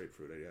into this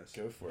grapefruit, I guess.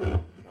 Go for it.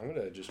 I'm going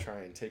to just try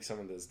and take some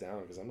of this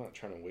down because I'm not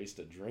trying to waste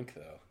a drink,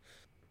 though.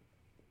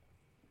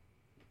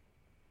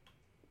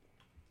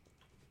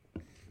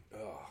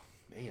 Oh,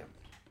 man.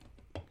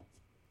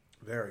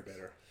 Very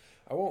bitter.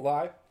 I won't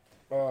lie.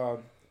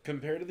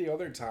 Compared to the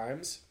other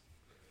times,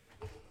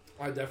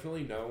 I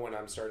definitely know when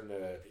I'm starting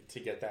to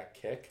get that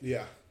kick.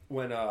 Yeah.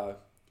 When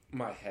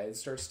my head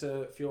starts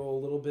to feel a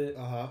little bit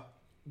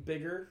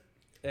bigger.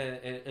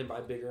 And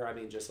by bigger, I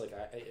mean just like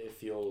it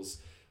feels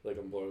like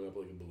I'm blowing up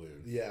like a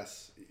balloon.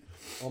 Yes.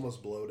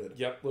 Almost bloated.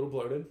 Yep, a little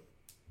bloated.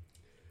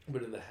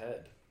 But in the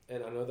head.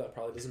 And I know that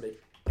probably doesn't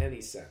make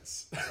any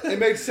sense. It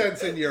makes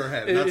sense in your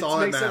head. That's all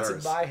that matters. It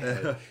makes sense in my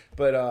head.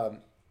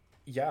 But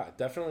yeah,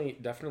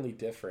 definitely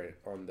different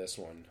on this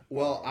one.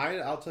 Well,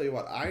 I'll tell you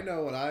what. I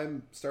know when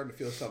I'm starting to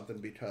feel something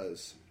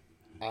because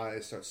I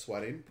start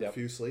sweating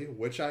profusely,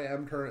 which I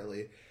am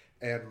currently,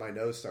 and my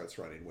nose starts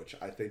running, which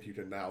I think you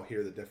can now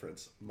hear the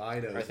difference. My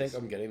nose. I think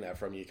I'm getting that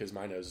from you because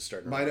my nose is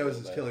starting to run. My nose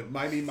is killing.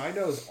 I mean, my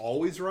nose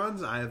always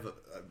runs. I have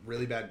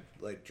really bad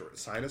like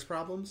sinus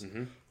problems,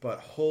 but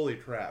holy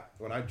crap,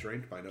 when I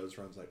drink, my nose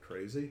runs like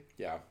crazy.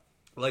 Yeah.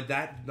 Like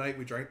that night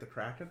we drank the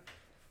Kraken.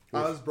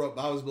 I was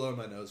blowing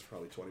my nose for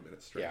probably 20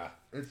 minutes straight. Yeah.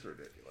 It's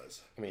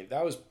ridiculous. I mean,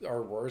 that was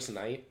our worst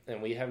night,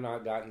 and we have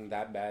not gotten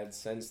that bad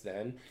since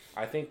then.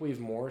 I think we've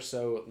more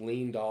so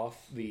leaned off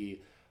the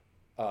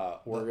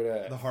we're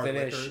going to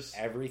finish liquors.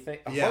 Everything.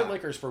 Hard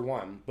liquors for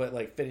one, but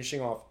like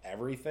finishing off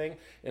everything,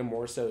 and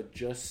more so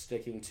just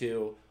sticking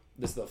to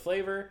this is the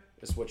flavor,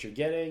 this is what you're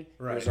getting,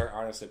 here's our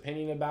honest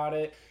opinion about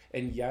it.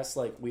 And yes,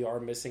 like we are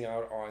missing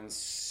out on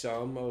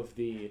some of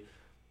the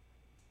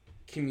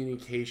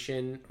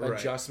communication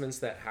adjustments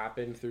that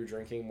happen through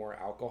drinking more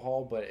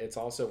alcohol, but it's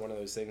also one of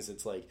those things.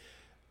 It's like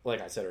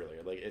I said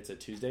earlier, like it's a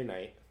Tuesday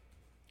night.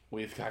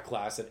 We've got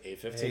class at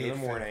 8:15 in the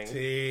morning.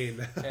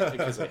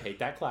 Because I hate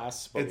that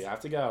class, but we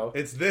have to go.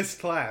 It's this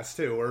class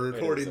too. We're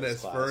recording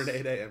this for an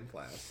 8 a.m.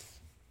 class.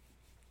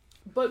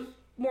 But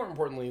more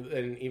importantly,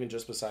 and even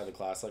just beside the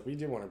class, like we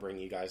do want to bring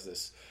you guys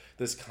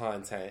this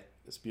content,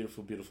 this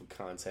beautiful, beautiful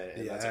content,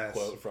 and that's a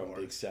quote from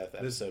Big Seth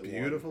episode 1.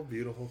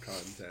 Beautiful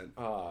content.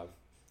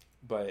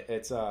 But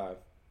it's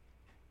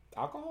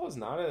alcohol is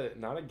not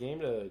a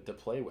game to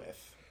play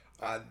with.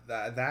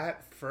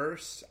 That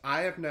first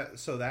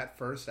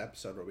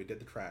episode where we did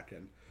the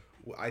Kraken,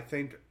 I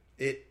think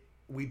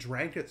we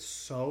drank it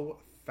so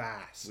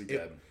fast. We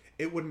did.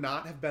 It would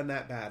not have been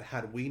that bad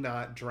had we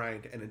not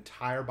drank an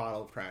entire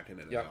bottle of Kraken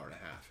in an hour and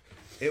a half.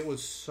 It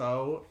was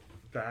so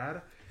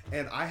bad,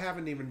 and I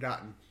haven't even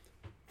gotten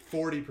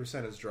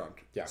 40% as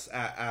drunk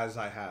as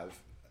I have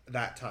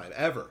that time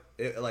ever.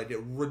 It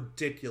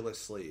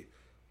ridiculously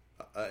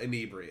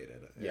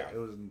inebriated. Yeah, it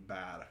was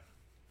bad.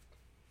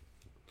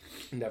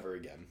 Never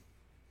again.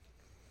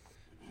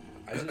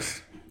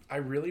 I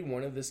really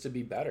wanted this to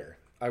be better.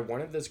 I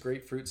wanted this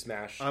grapefruit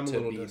smash to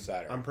be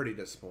better. I'm pretty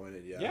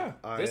disappointed. Yeah,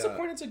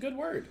 disappointed's a good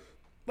word.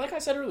 Like I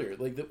said earlier,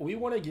 we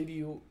want to give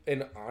you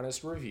an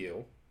honest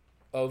review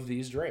of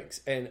these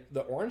drinks, and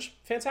the orange,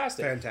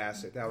 fantastic.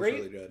 That was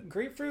really good.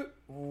 Grapefruit,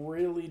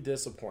 really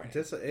disappointing.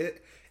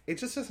 It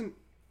just doesn't.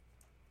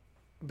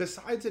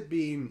 Besides it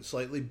being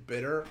slightly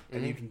bitter,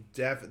 and you can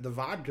the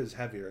vodka's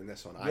heavier in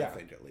this one, I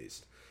think at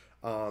least.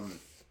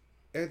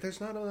 There's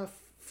not enough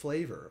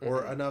flavor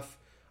or enough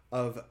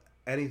of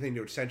anything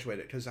to accentuate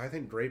it, because I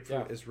think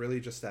grapefruit is really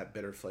just that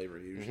bitter flavor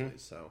usually.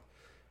 So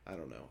I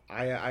don't know.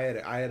 I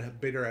had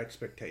bigger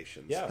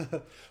expectations. Yeah.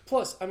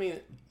 Plus, I mean,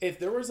 if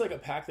there was like a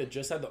pack that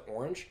just had the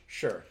orange,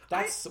 sure,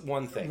 that's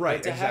one thing. Right,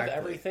 But to exactly. have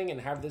everything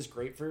and have this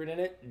grapefruit in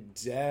it,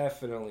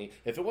 definitely.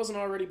 If it wasn't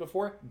already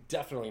before,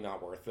 definitely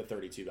not worth the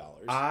 $32.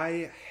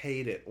 I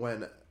hate it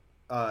when.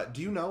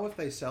 Do you know if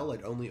they sell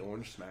like only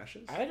orange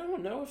smashes? I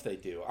don't know if they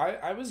do.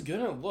 I was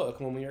gonna look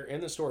when we were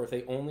in the store if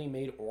they only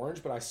made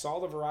orange, but I saw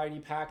the variety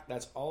pack.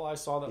 That's all I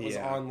saw that was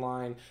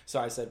online. So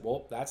I said,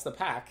 well, that's the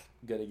pack.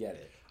 Gonna get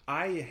it.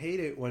 I hate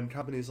it when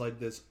companies like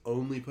this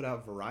only put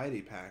out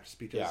variety packs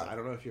because I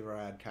don't know if you ever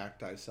had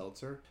cacti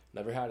seltzer.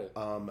 Never had it.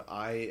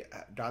 I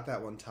got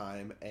that one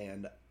time,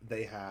 and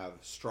they have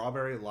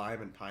strawberry,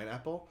 lime, and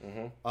pineapple.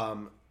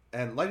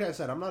 And like I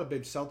said, I'm not a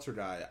big seltzer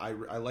guy.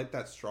 I like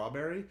that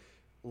strawberry.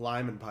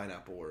 Lime and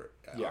pineapple were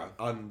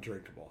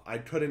undrinkable. I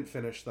couldn't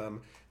finish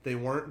them. They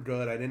weren't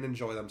good. I didn't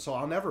enjoy them. So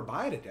I'll never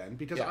buy it again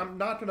because I'm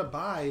not going to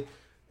buy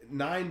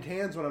 9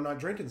 cans when I'm not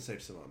drinking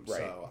 6 of them. Right.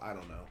 So I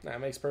don't know.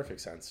 That makes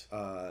perfect sense.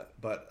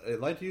 But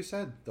like you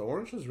said, the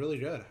orange was really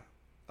good.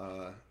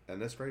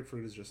 And this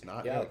grapefruit is just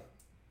not good.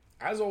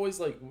 As always,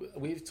 like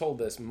we've told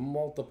this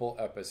multiple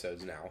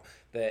episodes now,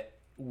 that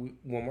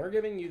when we're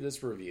giving you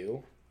this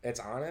review, it's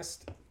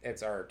honest.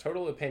 It's our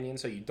total opinion,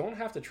 so you don't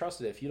have to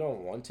trust it if you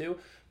don't want to.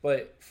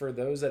 But for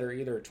those that are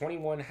either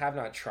 21, have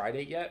not tried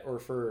it yet, or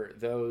for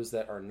those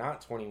that are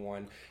not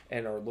 21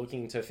 and are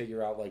looking to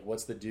figure out like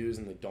what's the do's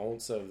and the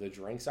don'ts of the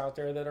drinks out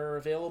there that are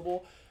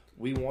available,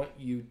 we want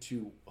you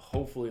to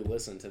hopefully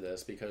listen to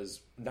this, because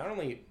not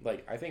only,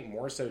 like, I think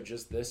more so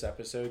just this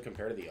episode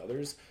compared to the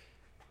others,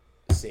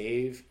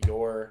 save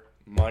your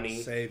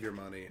money. Save your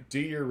money. Do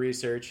your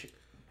research.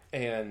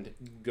 And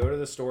go to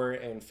the store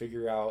and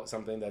figure out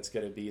something that's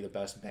going to be the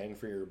best bang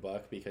for your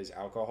buck, because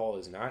alcohol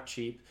is not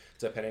cheap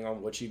depending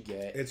on what you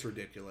get. It's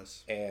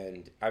ridiculous.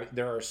 And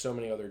there are so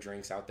many other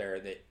drinks out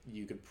there that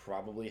you could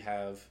probably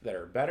have that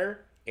are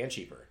better and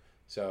cheaper.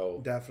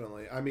 So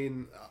definitely. I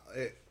mean,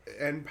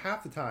 and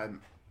half the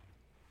time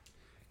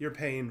you're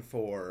paying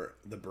for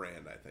the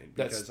brand, I think,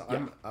 because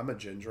I'm a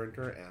gin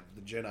drinker, and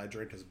the gin I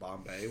drink is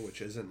Bombay,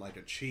 which isn't like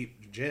a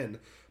cheap gin.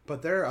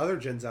 But there are other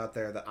gins out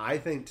there that I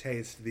think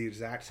taste the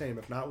exact same,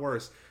 if not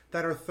worse,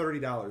 that are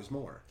 $30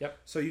 more. Yep.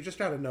 So you just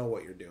got to know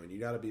what you're doing. You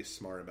got to be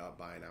smart about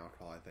buying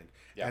alcohol, I think.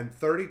 Yep. And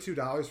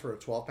 $32 for a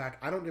 12-pack,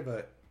 I don't give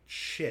a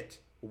shit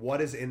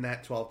what is in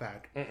that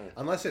 12-pack.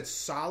 Unless it's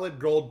solid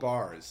gold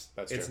bars,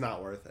 it's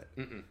not worth it.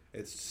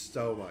 It's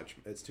too much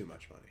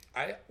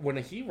money. When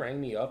he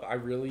rang me up, I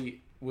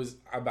really was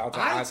about to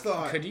ask,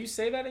 could you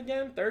say that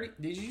again? 30?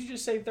 Did you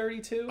just say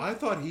 32?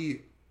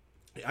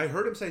 I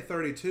heard him say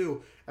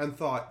 32 and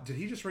thought, did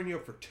he just ring you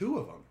up for 2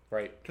 of them?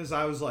 Right. Because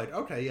I was like,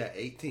 okay, yeah,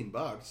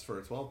 $18 for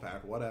a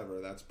 12-pack, whatever.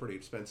 That's pretty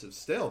expensive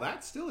still.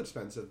 That's still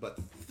expensive, but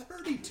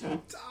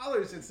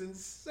 $32, it's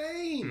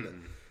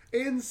insane.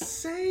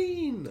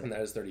 Insane. And that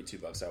is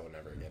 $32 I would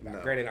never get back.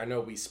 No. Granted, I know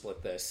we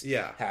split this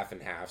half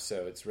and half,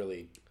 so it's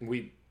really...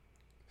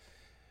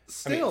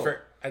 Still...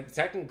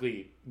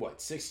 technically, what,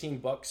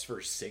 $16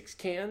 for 6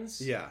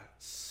 cans? Yeah,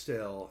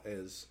 still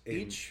is...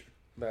 Each...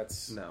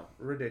 That's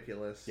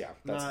ridiculous. Yeah,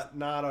 that's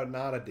not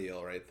a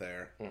deal right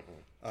there.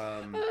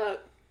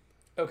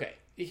 Okay,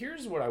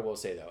 here's what I will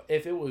say though: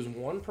 if it was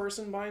one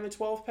person buying the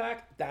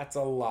 12-pack, that's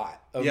a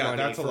lot of money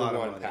that's for a lot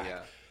one of money, pack.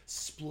 Yeah.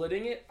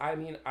 Splitting it, I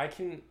mean, I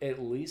can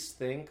at least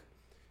think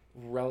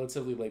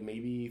relatively like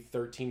maybe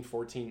 13,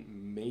 14,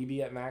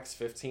 maybe at max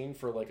 15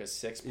 for like a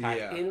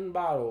 6-pack in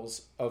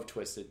bottles of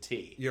Twisted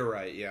Tea. You're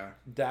right, yeah.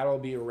 That'll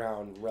be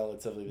around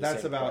relatively the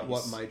That's same about price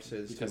what Mike's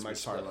is, because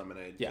Mike's Hard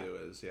Lemonade too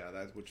is. Yeah,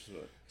 that's which is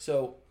what...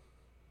 So,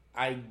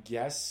 I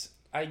guess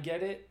I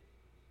get it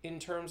in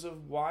terms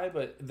of why,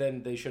 but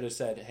then they should have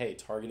said, hey,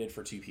 targeted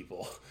for 2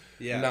 people,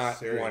 not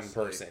seriously. 1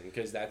 person,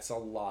 because that's a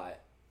lot.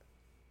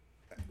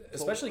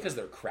 Especially because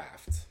they're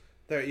craft.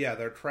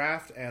 They're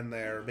craft, and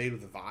they're made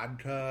with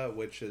vodka,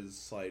 which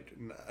is like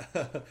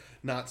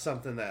not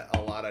something that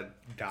a lot of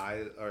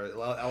guys or a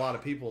lot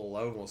of people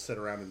alone will sit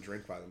around and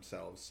drink by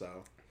themselves. So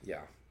yeah,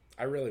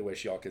 I really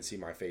wish y'all could see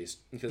my face,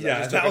 because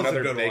I just took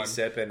another big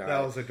sip, and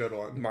that was a good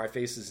one. My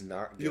face is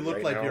not good. You look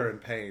right like now. You're in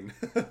pain.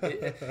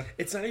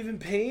 It's not even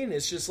pain.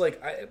 It's just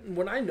like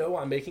when I know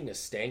I'm making a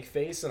stank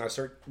face and I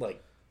start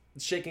like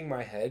shaking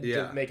my head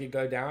to make it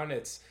go down.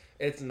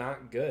 It's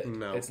not good.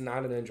 No. It's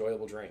not an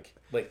enjoyable drink.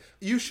 Like,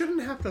 you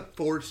shouldn't have to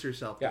force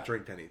yourself to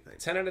drink anything.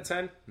 10 out of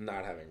 10,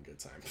 not having a good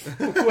time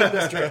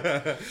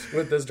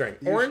with this drink.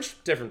 Orange,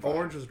 different vibe.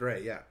 Orange was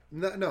great, yeah.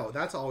 No,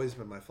 that's always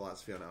been my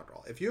philosophy on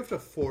alcohol. If you have to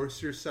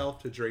force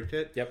yourself to drink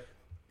it,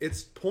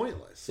 it's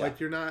pointless. Yeah. Like,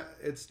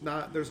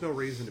 there's no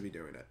reason to be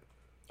doing it.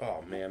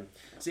 Oh, man.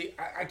 See,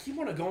 I keep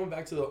on going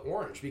back to the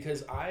orange,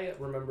 because I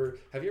remember,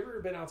 have you ever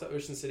been out to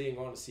Ocean City and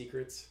gone to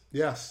Secrets?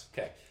 Yes.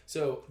 Okay.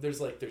 So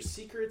there's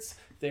Secrets,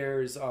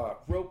 there's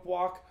Rope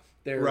Walk,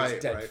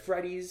 there's Dead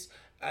Freddy's.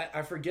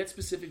 I forget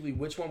specifically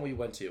which one we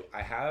went to.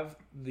 I have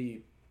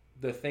the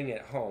thing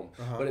at home,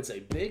 but it's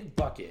a big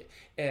bucket,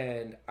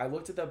 and I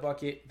looked at that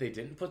bucket. They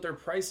didn't put their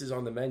prices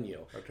on the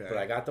menu, but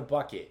I got the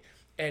bucket.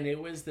 And it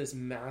was this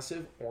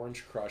massive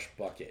Orange Crush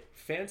bucket.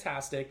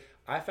 Fantastic.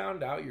 I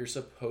found out you're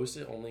supposed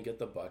to only get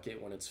the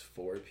bucket when it's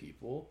 4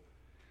 people.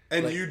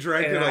 And you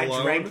drank it alone?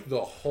 I drank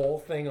the whole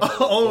thing alone.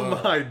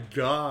 Oh my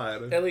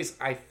god. At least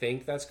I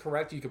think that's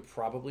correct. You could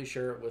probably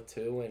share it with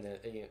 2 and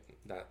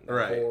that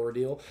right. whole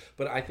ordeal.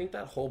 But I think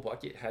that whole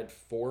bucket had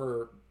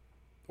 4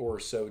 or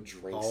so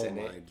drinks in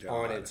it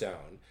on its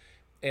own.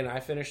 And I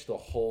finished the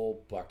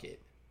whole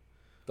bucket.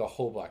 The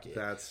whole bucket.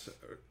 That's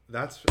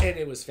and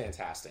it was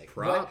fantastic.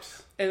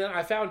 Props. And then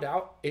I found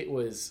out it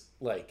was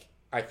like,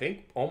 I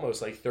think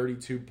almost like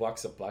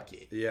 $32 a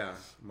bucket. Yeah.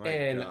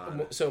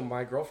 God. So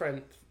my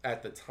girlfriend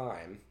at the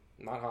time,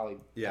 not Holly,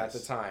 at the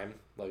time,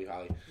 love you,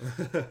 Holly.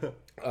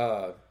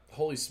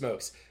 Holy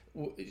smokes,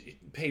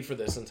 paid for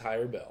this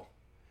entire bill.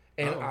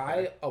 And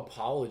I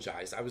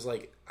apologized. I was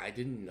like, I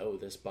didn't know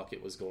this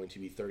bucket was going to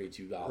be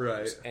 $32.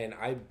 Right. And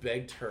I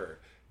begged her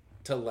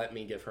to let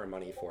me give her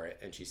money for it.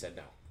 And she said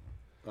no.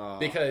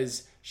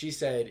 Because she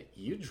said,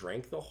 you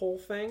drank the whole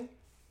thing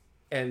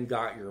and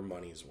got your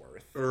money's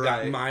worth.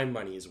 Right. Got my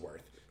money's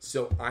worth.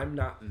 So I'm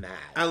not mad.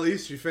 At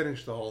least you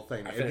finished the whole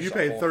thing. If you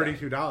paid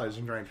 $32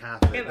 and drank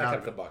half of it. And I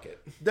kept the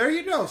bucket. There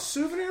you go.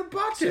 Souvenir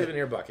bucket.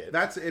 Souvenir bucket.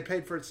 It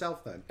paid for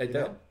itself then. It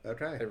did.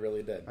 Okay. It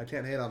really did. I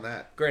can't hate on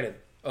that. Granted,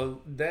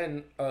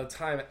 then a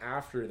time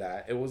after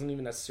that, it wasn't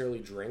even necessarily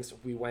drinks.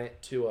 We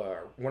went to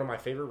one of my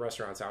favorite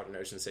restaurants out in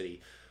Ocean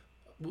City.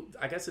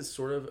 I guess it's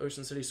sort of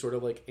Ocean City, sort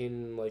of like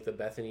in like the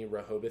Bethany,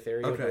 Rehoboth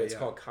area. Okay, but it's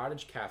called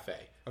Cottage Cafe.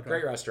 Okay.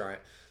 Great restaurant.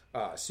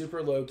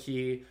 Super low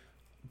key.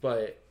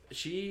 But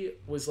she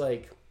was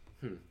like,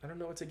 I don't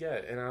know what to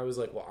get. And I was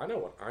like, well, I know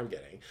what I'm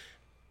getting.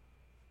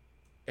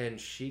 And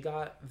she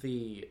got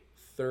the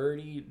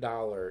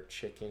 $30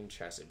 chicken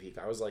Chesapeake.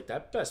 I was like,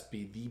 that best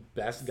be the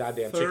best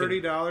goddamn chicken.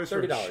 $30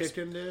 for a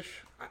chicken dish?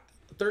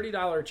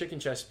 $30 chicken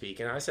Chesapeake.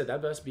 And I said,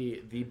 that best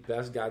be the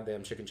best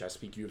goddamn chicken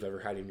Chesapeake you've ever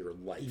had in your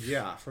life.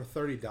 Yeah, for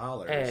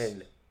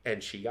 $30.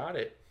 And she got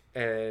it.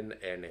 And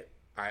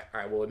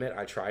I will admit,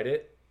 I tried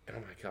it. And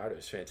oh my God, it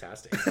was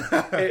fantastic.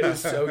 It was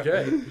so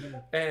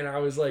good. And I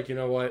was like, you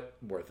know what?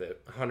 Worth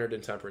it.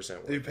 110% worth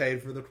it. You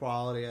paid for the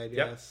quality, I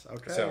guess. Yep.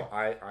 Okay. So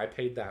I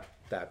paid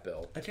that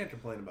bill. I can't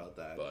complain about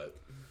that. But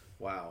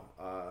wow.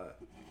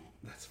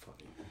 That's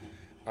funny.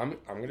 I'm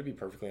going to be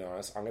perfectly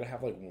honest. I'm going to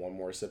have like one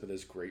more sip of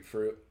this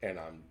grapefruit and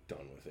I'm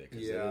done with it.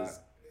 Yeah,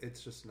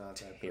 it's just not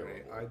that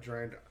great. I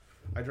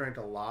drank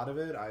a lot of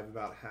it. I have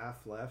about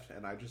half left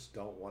and I just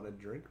don't want to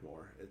drink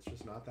more. It's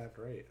just not that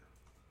great.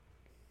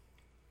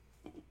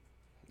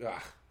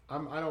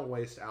 I don't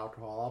waste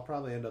alcohol. I'll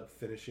probably end up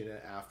finishing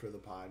it after the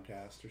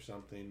podcast or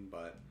something,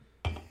 but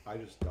I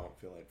just don't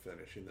feel like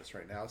finishing this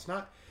right now. It's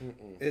not.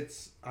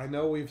 It's. I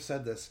know we've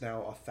said this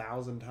now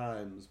 1,000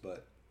 times,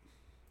 but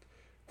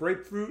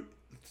grapefruit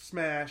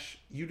smash.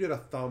 You did a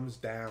thumbs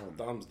down.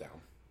 Thumbs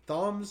down.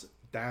 Thumbs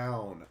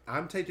down.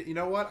 I'm taking. You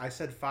know what? I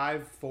said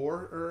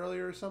 5.4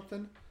 earlier or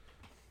something.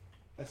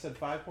 I said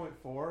 5.4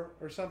 or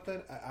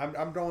something.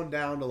 I'm going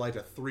down to like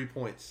a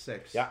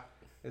 3.6. Yeah.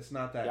 It's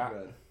not that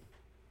good.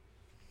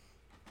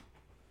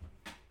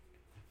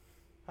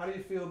 How do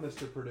you feel,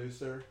 Mr.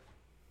 Producer?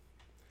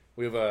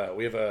 We have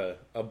a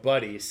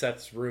buddy,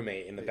 Seth's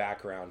roommate, in the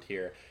background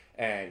here,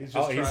 and he's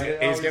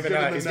giving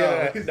a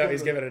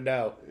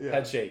no. Yeah.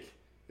 Head shake.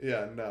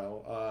 Yeah,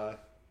 no.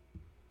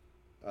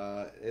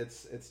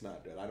 It's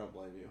not good. I don't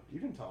blame you. You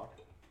can talk.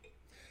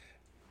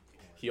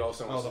 He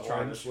also wants to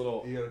try this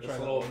little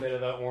bit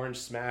of the orange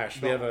smash.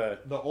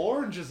 The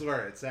orange is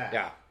where it's at.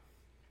 Yeah.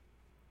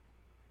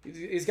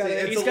 It's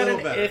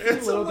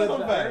a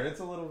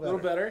little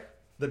better.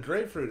 The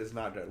grapefruit is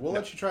not good. We'll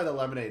let you try the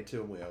lemonade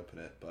too when we open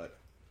it, but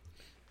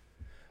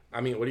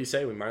I mean, what do you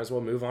say? We might as well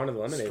move on to the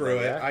lemonade. Screw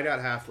it. Yeah? I got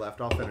half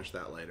left. I'll finish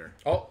that later.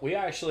 Oh, we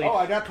actually. Oh,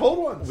 I got cold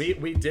ones.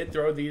 We did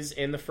throw these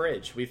in the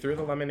fridge. We threw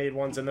the lemonade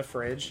ones in the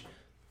fridge.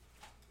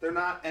 They're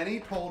not any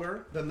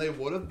colder than they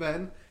would have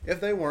been if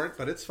they weren't,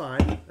 but it's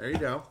fine. There you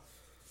go.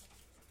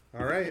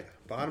 All right,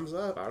 bottoms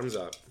up. Bottoms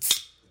up.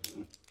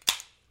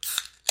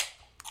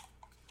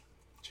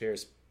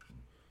 Cheers.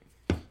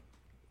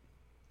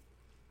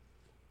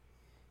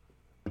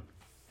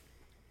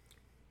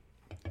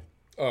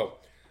 Oh,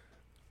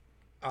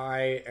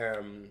 I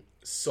am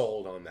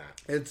sold on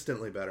that.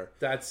 Instantly better.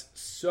 That's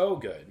so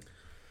good.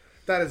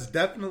 That is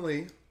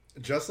definitely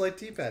just like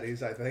Deep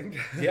Eddies, I think.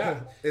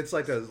 Yeah. It's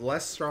like a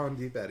less strong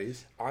Deep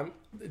Eddies. I'm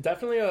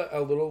definitely a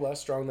little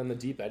less strong than the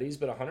Deep Eddies,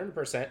 but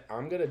 100%,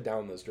 I'm going to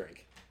down this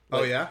drink.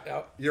 Like, oh, yeah?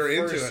 You're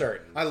into it.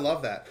 Certain. I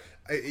love that.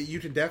 You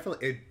can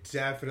definitely, it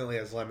definitely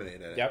has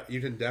lemonade in it. Yep. You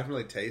can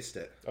definitely taste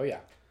it. Oh, yeah.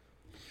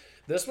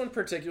 This one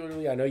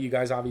particularly, I know you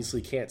guys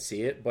obviously can't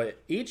see it, but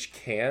each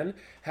can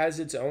has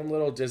its own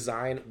little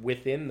design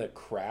within the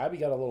crab. You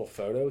got a little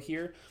photo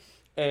here.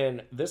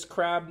 And this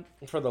crab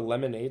for the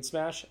lemonade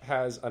smash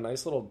has a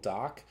nice little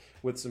dock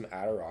with some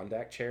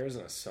Adirondack chairs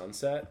and a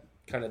sunset.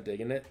 Kind of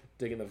digging it,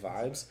 digging the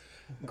vibes.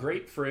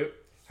 Grapefruit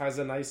has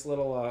a nice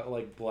little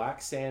like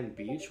black sand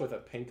beach with a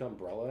pink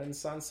umbrella and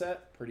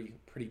sunset. Pretty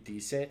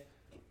decent.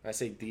 I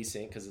say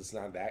decent because it's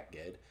not that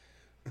good.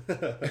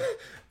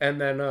 And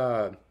then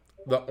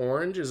The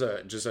orange is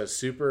just a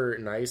super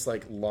nice,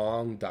 like,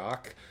 long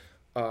dock,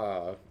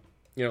 like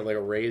a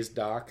raised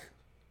dock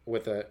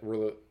with a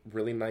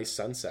really nice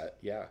sunset.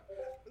 Yeah.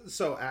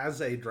 So,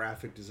 as a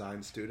graphic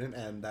design student,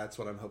 and that's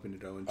what I'm hoping to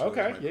go into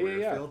Okay, as my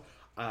career field,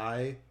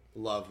 I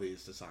love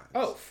these designs.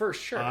 Oh, for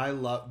sure. I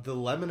love the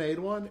lemonade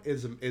one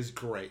is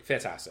great.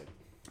 Fantastic.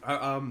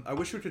 I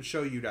wish we could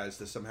show you guys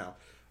this somehow.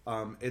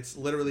 It's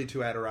literally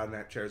 2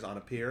 Adirondack chairs on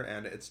a pier,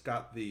 and it's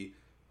got the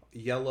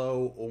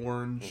yellow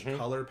orange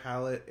color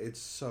palette. It's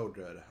so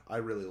good. I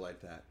really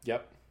like that.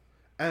 Yep.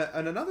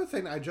 And another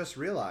thing I just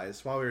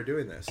realized while we were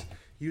doing this,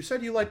 you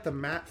said you liked the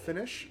matte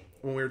finish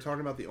when we were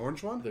talking about the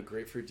orange one. The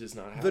grapefruit does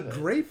not have the it.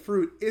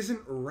 grapefruit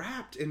isn't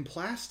wrapped in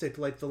plastic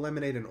like the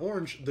lemonade and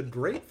orange. The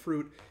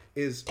grapefruit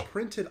is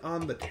printed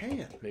on the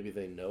can. Maybe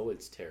they know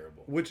it's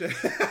terrible. Which they know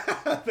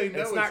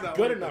it's not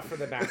good enough for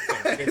the back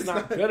thing. It's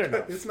not good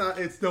enough.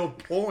 It's no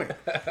point.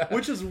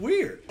 Which is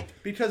weird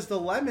because the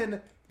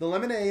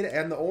lemonade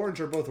and the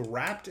orange are both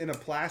wrapped in a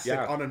plastic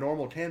on a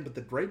normal can, but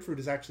the grapefruit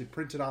is actually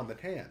printed on the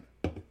can.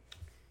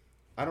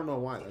 I don't know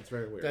why. That's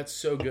very weird. That's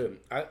so good.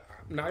 I'm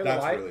not gonna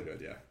That's lie. really good,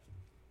 yeah.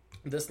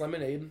 This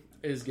lemonade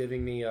is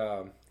giving me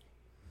what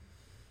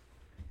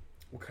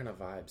kind of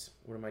vibes?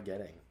 What am I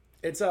getting?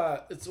 It's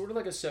sort of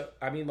like a soda.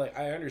 I mean, like,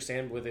 I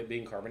understand with it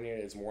being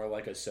carbonated, it's more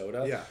like a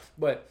soda. Yeah.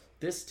 But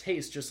this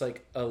tastes just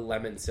like a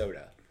lemon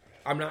soda.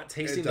 I'm not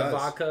tasting the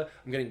vodka.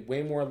 I'm getting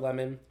way more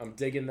lemon. I'm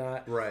digging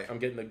that. Right. I'm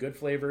getting the good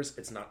flavors.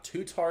 It's not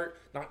too tart,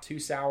 not too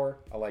sour.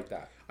 I like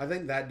that. I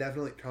think that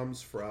definitely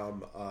comes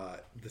from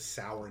the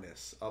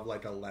sourness of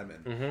like a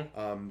lemon.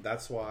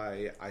 That's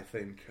why I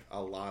think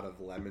a lot of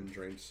lemon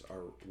drinks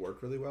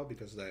work really well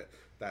because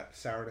that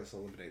sourness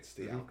eliminates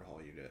the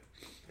alcohol you get.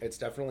 It's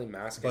definitely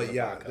masking. But the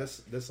yeah, vodka.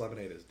 this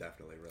lemonade is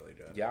definitely really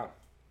good. Yeah.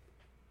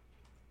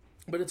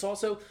 But it's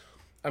also,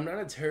 I'm not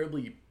a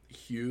terribly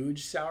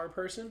huge sour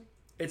person.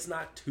 It's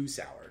not too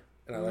sour,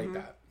 and I like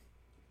that.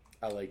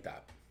 I like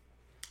that.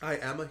 I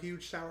am a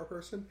huge sour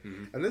person,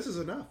 and this is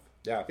enough.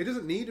 Yeah. It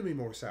doesn't need to be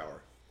more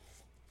sour.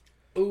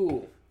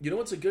 Ooh, you know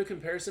what's a good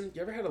comparison?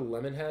 You ever had a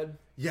lemon head?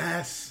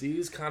 Yes.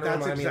 These kind of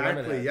That's remind me of lemon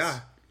exactly, heads. yeah.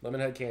 Lemon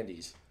head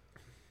candies.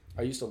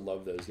 I used to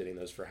love those, getting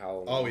those for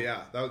Halloween. Oh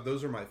yeah,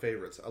 those are my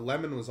favorites. A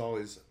lemon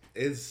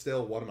is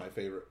still one of my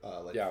favorite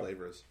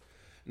flavors.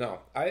 No,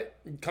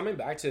 coming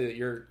back to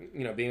your,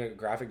 being a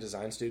graphic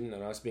design student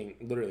and us being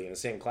literally in the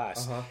same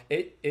class,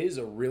 it is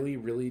a really,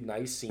 really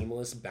nice,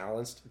 seamless,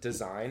 balanced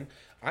design.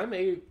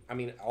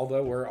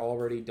 Although we're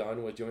already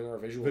done with doing our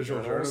visual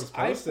journals,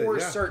 I for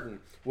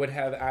certain would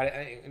have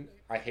added,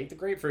 I hate the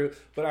grapefruit,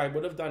 but I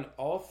would have done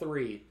all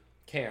 3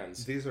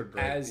 cans. These are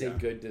great, as a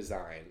good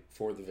design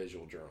for the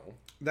visual journal.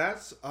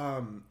 That's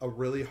a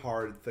really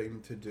hard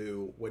thing to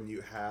do when you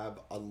have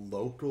a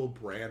local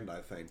brand, I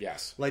think.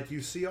 Yes. Like,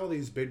 you see all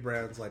these big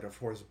brands, like, of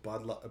course,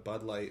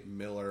 Bud Light,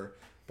 Miller,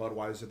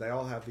 Budweiser, they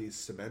all have these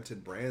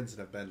cemented brands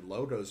and have been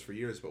logos for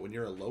years. But when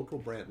you're a local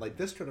brand, like,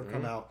 this could have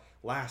come out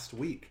last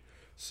week.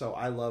 So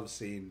I love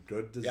seeing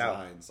good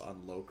designs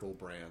on local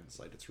brands.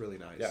 Like, it's really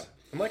nice. Yeah.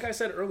 And like I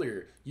said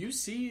earlier, you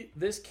see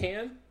this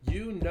can,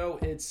 you know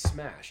it's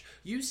Smash.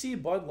 You see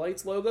Bud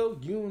Light's logo,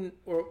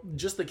 or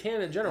just the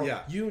can in general,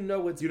 you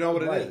know it's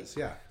Bud Light. It is,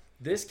 yeah.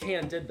 This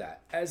can did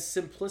that. As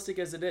simplistic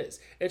as it is.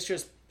 It's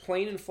just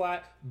plain and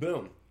flat,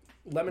 boom.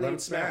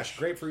 Lemonade smash,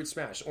 grapefruit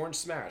smash, orange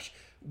smash,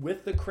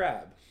 with the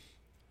crab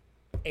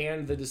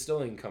and the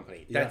distilling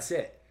company. Yeah. That's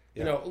it.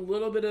 Yeah. A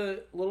little bit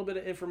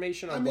of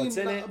information on what's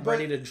in it,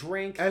 ready to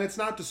drink, and it's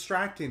not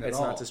distracting at all. It's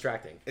not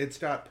distracting. It's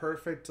got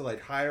perfect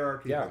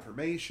hierarchy of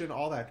information,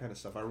 all that kind of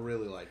stuff. I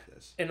really like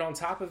this. And on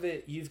top of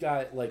it, you've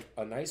got like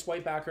a nice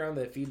white background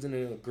that feeds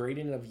into a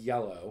gradient of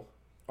yellow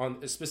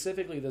on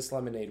specifically this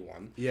lemonade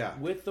one. Yeah,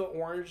 with the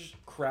orange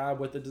crab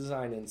with the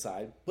design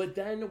inside, but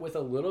then with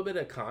a little bit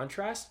of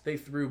contrast, they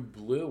threw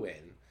blue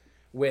in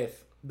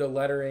with the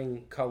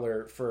lettering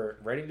color for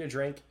ready to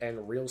drink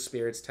and real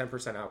spirits,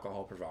 10%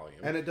 alcohol per volume.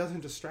 And it doesn't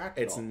distract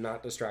at all. It's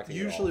not distracting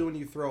Usually at all. when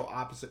you throw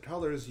opposite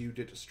colors, you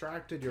get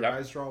distracted, your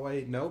eyes draw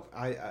away. Nope.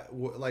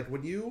 Like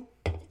when you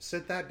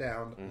sit that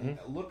down,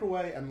 look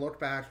away and look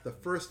back, the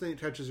first thing that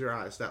touches your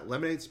eyes, that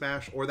lemonade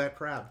smash or that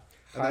crab.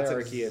 And Hierarchy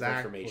that's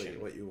exactly of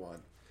information. what you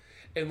want.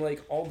 And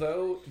like,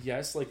 although,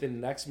 yes, like the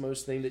next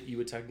most thing that you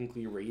would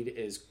technically read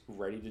is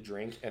ready to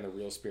drink and the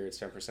real spirits,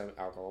 10%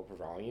 alcohol per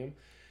volume,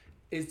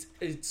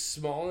 it's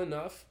small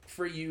enough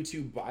for you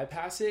to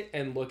bypass it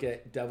and look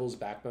at Devil's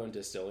Backbone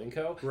Distilling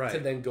Co. to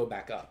then go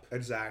back up.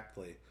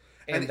 Exactly.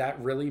 And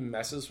that really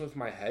messes with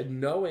my head,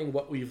 knowing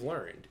what we've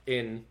learned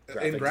in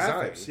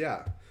graphics,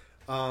 yeah.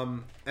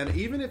 And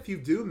even if you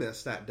do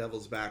miss that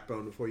Devil's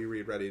Backbone before you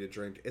read Ready to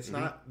Drink, it's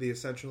not the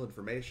essential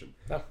information.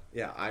 No.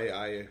 Yeah,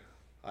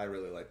 I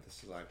really like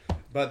this design.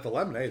 But the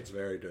lemonade's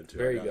very good too.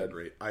 Very good.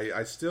 Agree.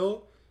 I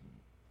still...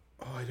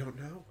 Oh, I don't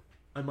know.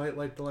 I might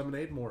like the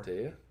lemonade more. Do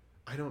you?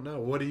 I don't know.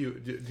 What do you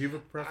have a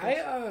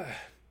preference?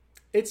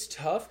 It's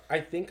tough. I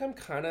think I'm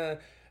kind of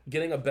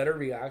getting a better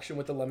reaction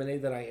with the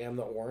lemonade than I am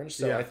the orange.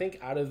 So I think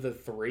out of the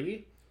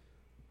 3,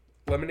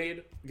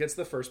 Lemonade gets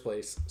the first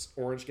place.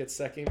 Orange gets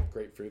second.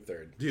 Grapefruit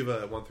third. Do you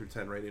have a 1 through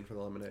 10 rating for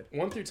the lemonade?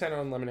 1 through 10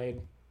 on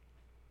lemonade.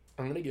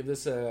 I'm going to give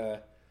this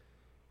a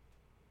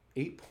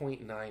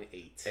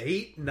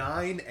 8.98.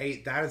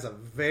 8.98. That is a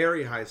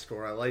very high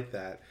score. I like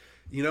that.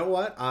 You know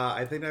what?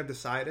 I think I've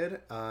decided.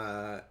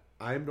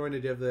 I'm going to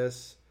give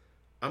this.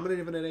 I'm going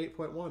to give it an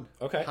 8.1.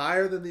 Okay.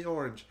 Higher than the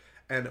orange.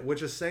 And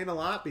which is saying a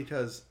lot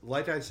because,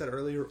 like I said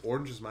earlier,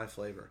 orange is my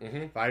flavor. Mm-hmm.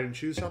 If I didn't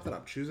choose something,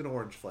 I'm choosing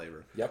orange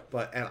flavor. Yep.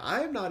 And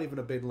I am not even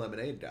a big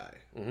lemonade guy.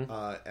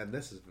 And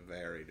this is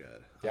very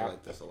good. Yeah. I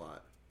like this a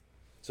lot.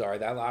 Sorry,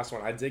 that last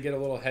one. I did get a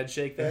little head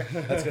shake there.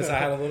 That's because I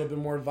had a little bit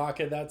more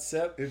vodka that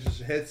sip. It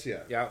just hits you.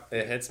 Yeah,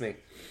 it hits me.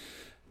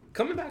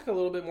 Coming back a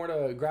little bit more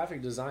to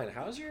graphic design,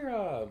 how's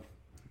your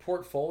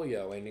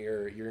portfolio and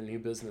your new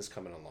business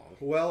coming along?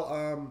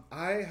 Well,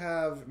 I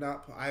have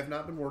not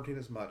been working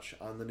as much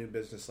on the new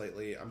business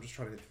lately. I'm just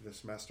trying to get through the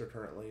semester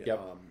currently.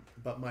 Yep.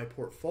 But my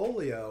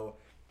portfolio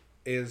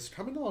is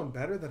coming along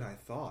better than I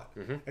thought,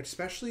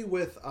 especially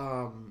with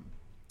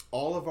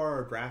all of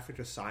our graphic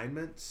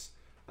assignments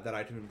that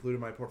I can include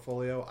in my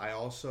portfolio. I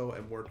also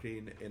am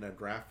working in a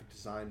graphic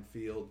design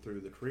field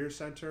through the Career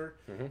Center,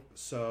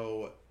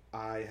 so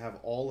I have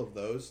all of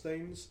those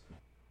things.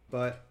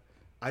 But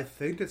I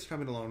think it's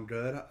coming along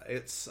good.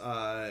 It's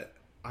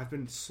I've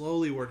been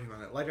slowly working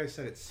on it. Like I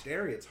said, it's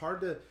scary. It's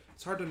hard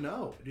to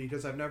know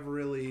because I've never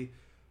really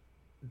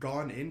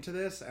gone into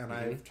this, and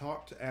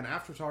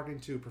after talking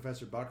to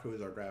Professor Buck, who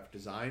is our graphic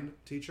design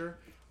teacher,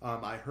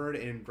 I heard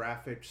in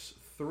Graphics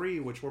 3,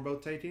 which we're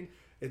both taking,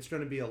 it's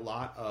going to be a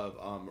lot of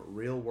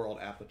real world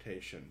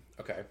application.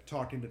 Okay.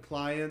 Talking to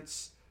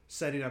clients,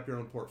 setting up your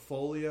own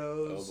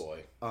portfolios. Oh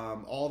boy.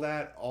 All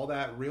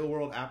that real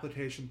world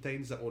application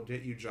things that will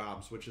get you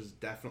jobs, which is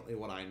definitely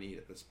what I need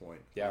at this point.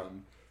 Yeah.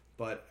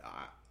 But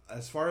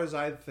as far as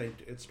I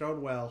think, it's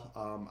going well.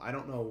 I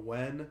don't know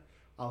when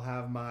I'll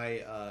have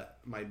my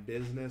my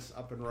business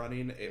up and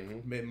running.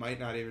 It might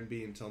not even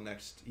be until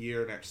next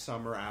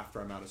summer after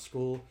I'm out of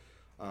school.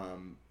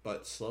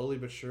 But slowly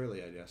but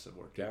surely, I guess it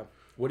worked. Yeah.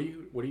 What are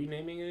you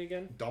naming it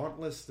again?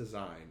 Dauntless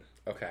Design.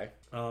 Okay.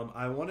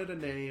 I wanted a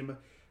name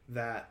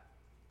that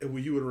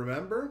you would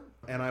remember,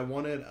 and I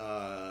wanted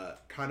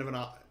kind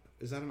of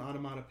is that an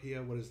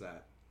onomatopoeia? What is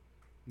that?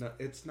 No,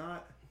 it's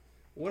not.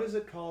 What is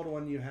it called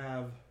when you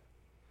have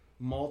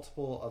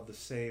multiple of the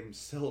same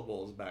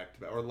syllables back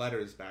to back or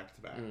letters back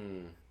to back?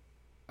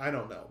 I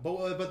don't know,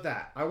 but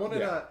that I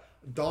wanted a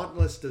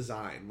dauntless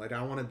design. Like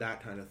I wanted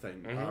that kind of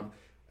thing.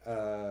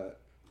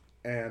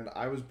 And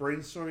I was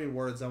brainstorming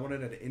words. I wanted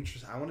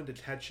to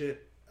catch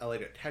it.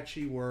 Like a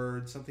catchy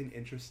word, something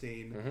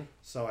interesting.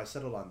 So I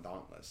settled on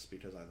dauntless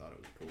because I thought it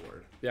was a cool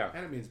word. Yeah.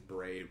 And it means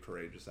brave,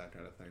 courageous, that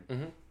kind of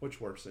thing,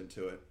 which works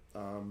into it.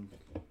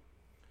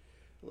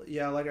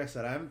 Yeah, like I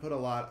said, I haven't put a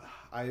lot.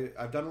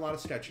 I've done a lot of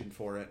sketching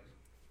for it.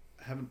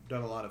 I haven't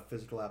done a lot of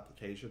physical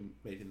application,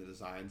 making the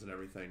designs and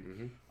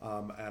everything.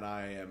 And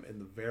I am in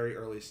the very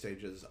early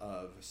stages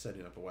of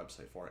setting up a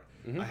website for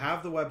it. I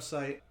have the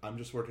website. I'm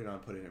just working on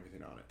putting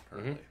everything on it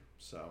currently.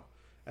 So.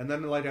 And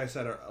then, like I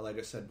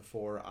said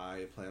before,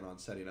 I plan on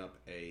setting up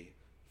a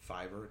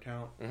Fiverr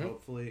account.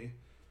 Hopefully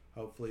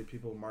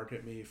people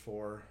market me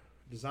for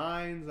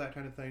designs, that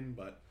kind of thing.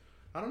 But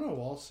I don't know.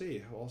 We'll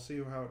see. We'll see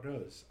how it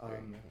goes.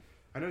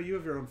 I know you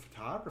have your own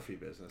photography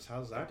business.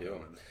 How's that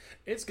going?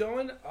 It's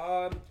going.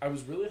 I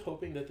was really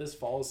hoping that this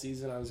fall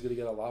season I was going to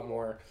get a lot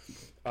more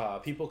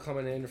people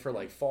coming in for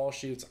like fall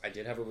shoots. I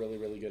did have a really,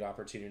 really good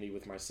opportunity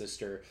with my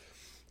sister.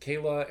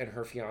 Kayla and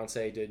her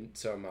fiance did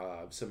some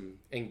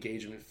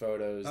engagement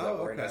photos that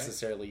weren't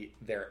necessarily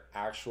their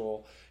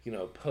actual,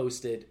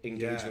 posted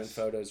engagement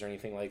photos or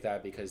anything like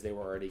that because they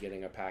were already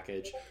getting a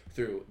package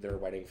through their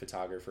wedding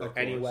photographer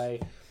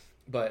anyway.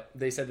 But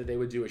they said that they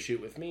would do a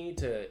shoot with me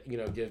to,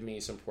 give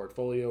me some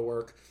portfolio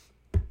work.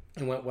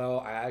 It went well.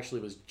 I actually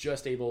was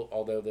just able,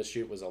 although this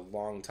shoot was a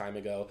long time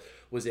ago,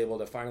 was able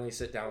to finally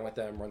sit down with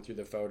them, run through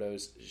the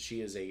photos. She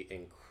is a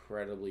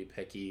incredibly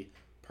picky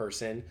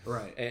person,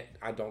 right? And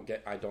I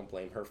don't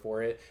blame her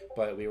for it,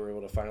 but we were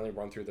able to finally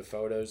run through the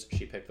photos.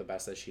 She picked the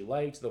best that she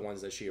liked, the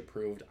ones that she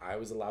approved. I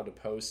was allowed to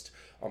post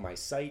on my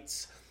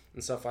sites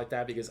and stuff like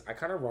that because I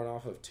kind of run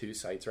off of two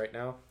sites right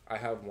now. I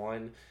have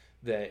one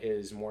that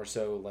is more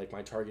so like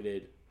my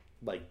targeted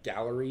like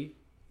gallery,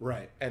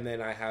 right, and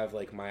then I have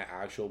like my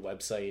actual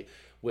website,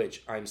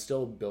 which I'm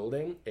still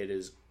building. It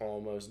is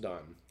almost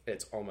done.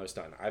 It's almost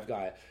done. I've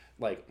got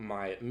like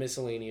my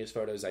miscellaneous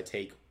photos I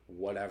take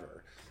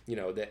whatever,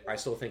 that I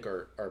still think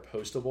are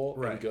postable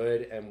and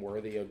good and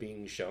worthy of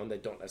being shown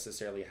that don't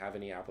necessarily have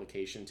any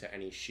application to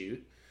any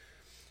shoot.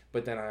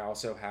 But then I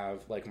also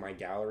have like my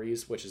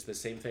galleries, which is the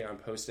same thing I'm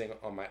posting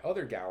on my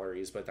other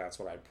galleries, but that's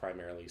what I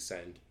primarily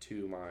send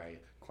to my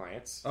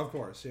clients. Of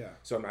course, yeah.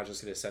 So I'm not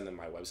just going to send them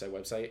my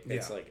website.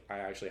 It's like I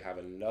actually have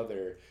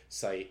another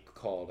site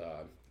called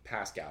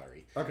Pass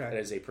Gallery. Okay. It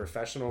is a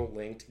professional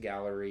linked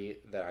gallery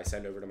that I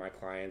send over to my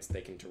clients.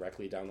 They can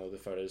directly download the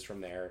photos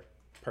from there.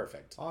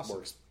 Perfect. Awesome.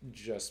 Works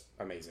just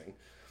amazing.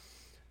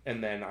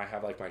 And then I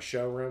have like my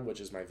showroom, which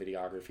is my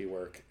videography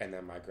work, and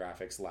then my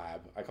graphics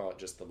lab. I call it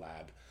just the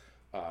lab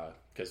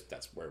because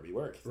that's where we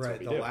work. That's right, what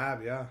we the do.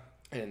 lab, yeah.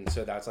 And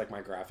so that's like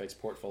my graphics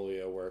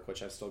portfolio work,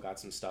 which I've still got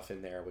some stuff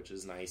in there, which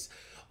is nice.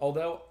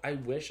 Although I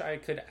wish I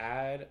could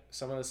add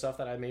some of the stuff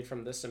that I made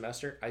from this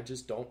semester. I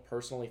just don't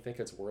personally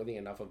think it's worthy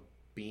enough of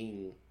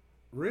being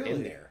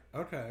in there.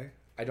 Okay.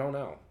 I don't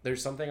know.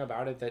 There's something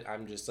about it that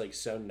I'm just like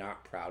so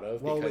not proud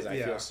of because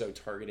I feel so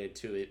targeted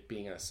to it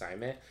being an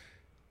assignment.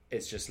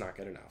 It's just not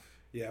good enough.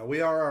 Yeah,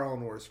 we are our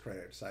own worst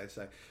critics, I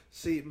say.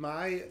 See,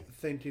 my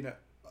thinking...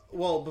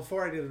 Well,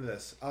 before I get into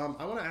this, I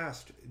want to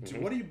ask: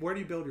 where do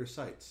you build your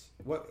sites?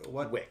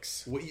 What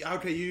Wix?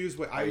 Okay, you use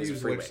Wix. I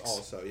use Wix Wix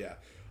also. Yeah,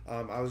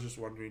 I was just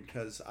wondering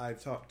because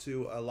I've talked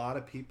to a lot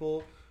of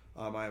people.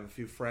 I have a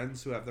few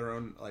friends who have their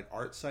own like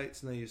art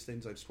sites, and they use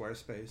things like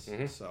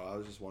Squarespace. So I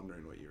was just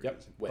wondering what you were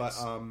using.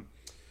 Wix. But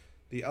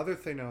the other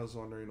thing I was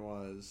wondering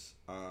was,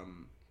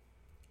 the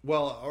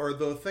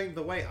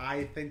way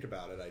I think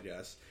about it, I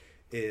guess,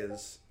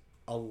 is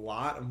a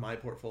lot of my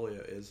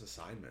portfolio is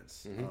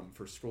assignments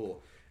for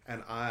school.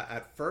 And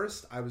at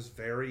first, I was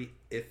very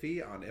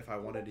iffy on if I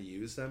wanted to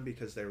use them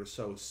because they were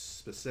so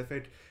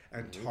specific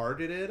and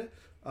targeted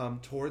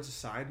towards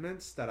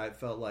assignments that I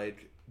felt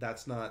like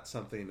that's not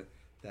something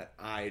that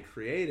I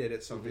created.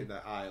 It's something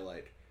that I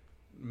like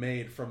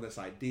made from this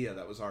idea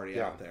that was already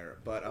out there.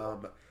 But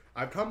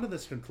I've come to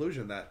this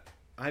conclusion that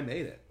I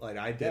made it. Like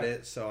I did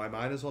it, so I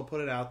might as well put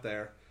it out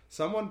there.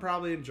 Someone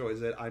probably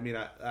enjoys it. I mean,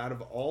 out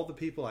of all the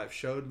people I've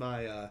showed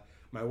my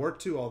work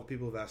to, all the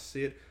people who've asked to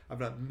see it, I've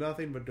got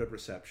nothing but good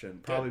reception.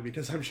 Probably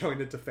because I'm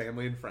showing it to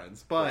family and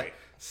friends. But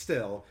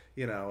still,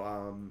 I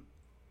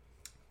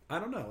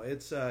don't know.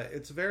 It's a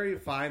very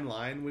fine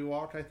line we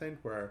walk, I think,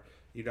 where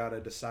you got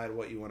to decide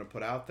what you want to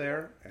put out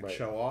there and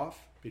show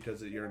off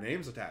because your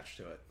name's attached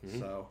to it.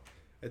 So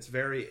it's a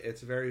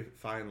very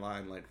fine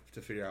line, like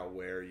to figure out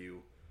where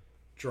you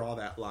draw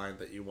that line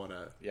that you want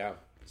to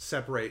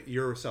separate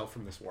yourself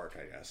from this work,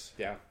 I guess.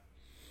 Yeah,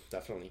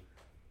 definitely.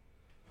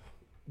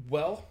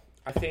 Well,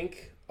 I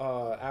think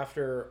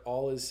after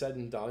all is said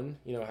and done,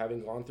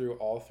 having gone through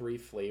all three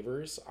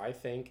flavors, I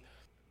think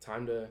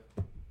time to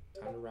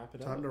wrap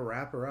it up. Time to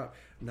wrap her up.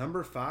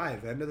 Number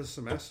 5, end of the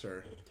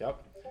semester.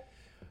 Yep.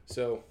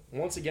 So,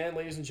 once again,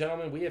 ladies and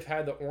gentlemen, we have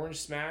had the orange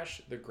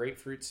smash, the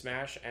grapefruit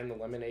smash, and the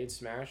lemonade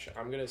smash.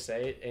 I'm going to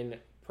say it in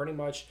pretty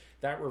much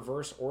that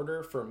reverse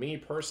order. For me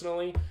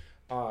personally,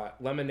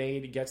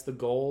 lemonade gets the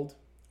gold.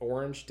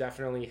 Orange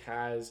definitely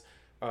has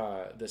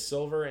the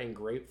silver, and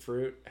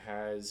grapefruit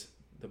has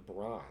the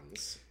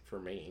bronze for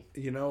me.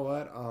 You know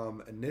what?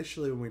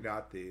 Initially when we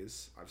got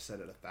these, I've said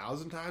it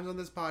 1,000 times on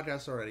this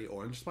podcast already,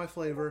 orange is my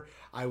flavor.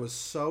 I was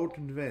so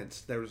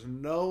convinced there was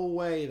no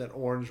way that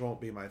orange won't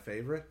be my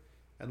favorite.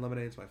 And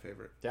lemonade's my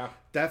favorite. Yeah.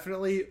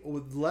 Definitely,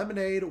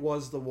 lemonade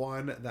was the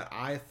one that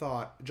I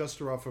thought,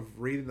 just off of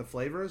reading the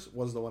flavors,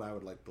 was the one I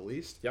would like the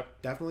least. Yep.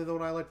 Definitely the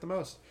one I like the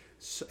most.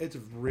 So it's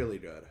really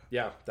good.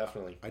 Yeah,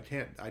 definitely. I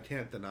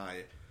can't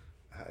deny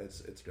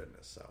its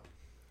goodness. So,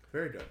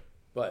 very good.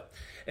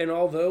 And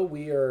although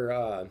we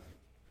are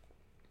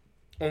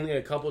only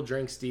a couple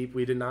drinks deep,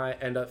 we did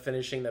not end up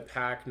finishing the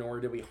pack, nor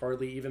did we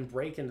hardly even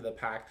break into the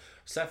pack.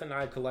 Seth and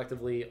I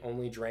collectively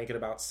only drank at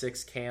about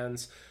 6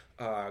 cans.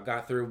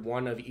 Got through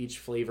one of each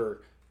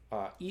flavor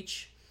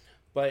each.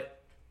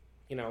 But,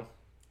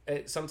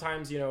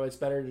 sometimes, it's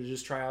better to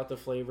just try out the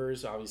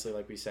flavors. Obviously,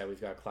 like we said, we've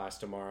got class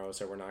tomorrow,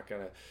 so we're not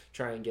going to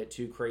try and get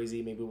too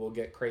crazy. Maybe we'll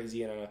get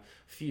crazy in a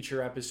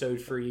future episode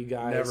for you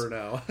guys. Never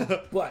know.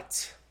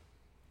 But,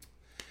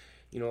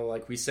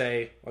 like we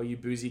say, all you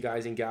boozy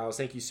guys and gals,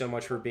 thank you so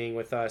much for being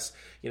with us.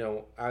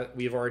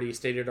 We've already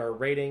stated our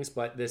ratings,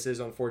 but this is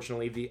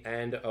unfortunately the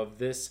end of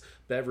this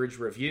beverage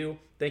review.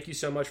 Thank you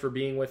so much for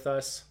being with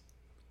us.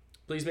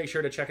 Please make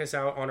sure to check us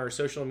out on our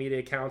social media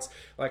accounts.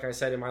 Like I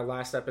said in my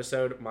last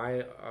episode,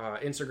 my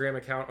Instagram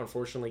account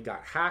unfortunately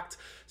got hacked,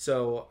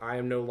 so I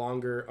am no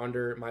longer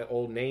under my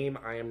old name.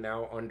 I am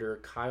now under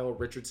Kyle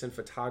Richardson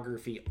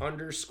Photography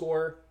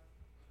 _.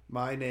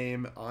 My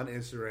name on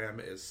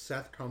Instagram is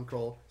Seth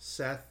Kunkel,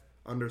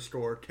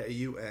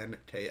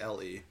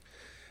 Seth_KUNKLE.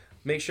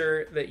 Make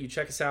sure that you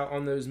check us out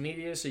on those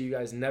media so you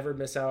guys never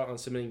miss out on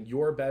submitting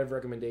your bev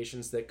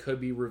recommendations that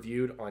could be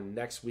reviewed on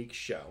next week's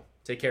show.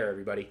 Take care,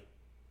 everybody.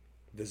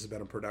 This has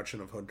been a production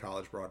of Hood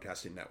College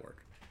Broadcasting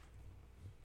Network.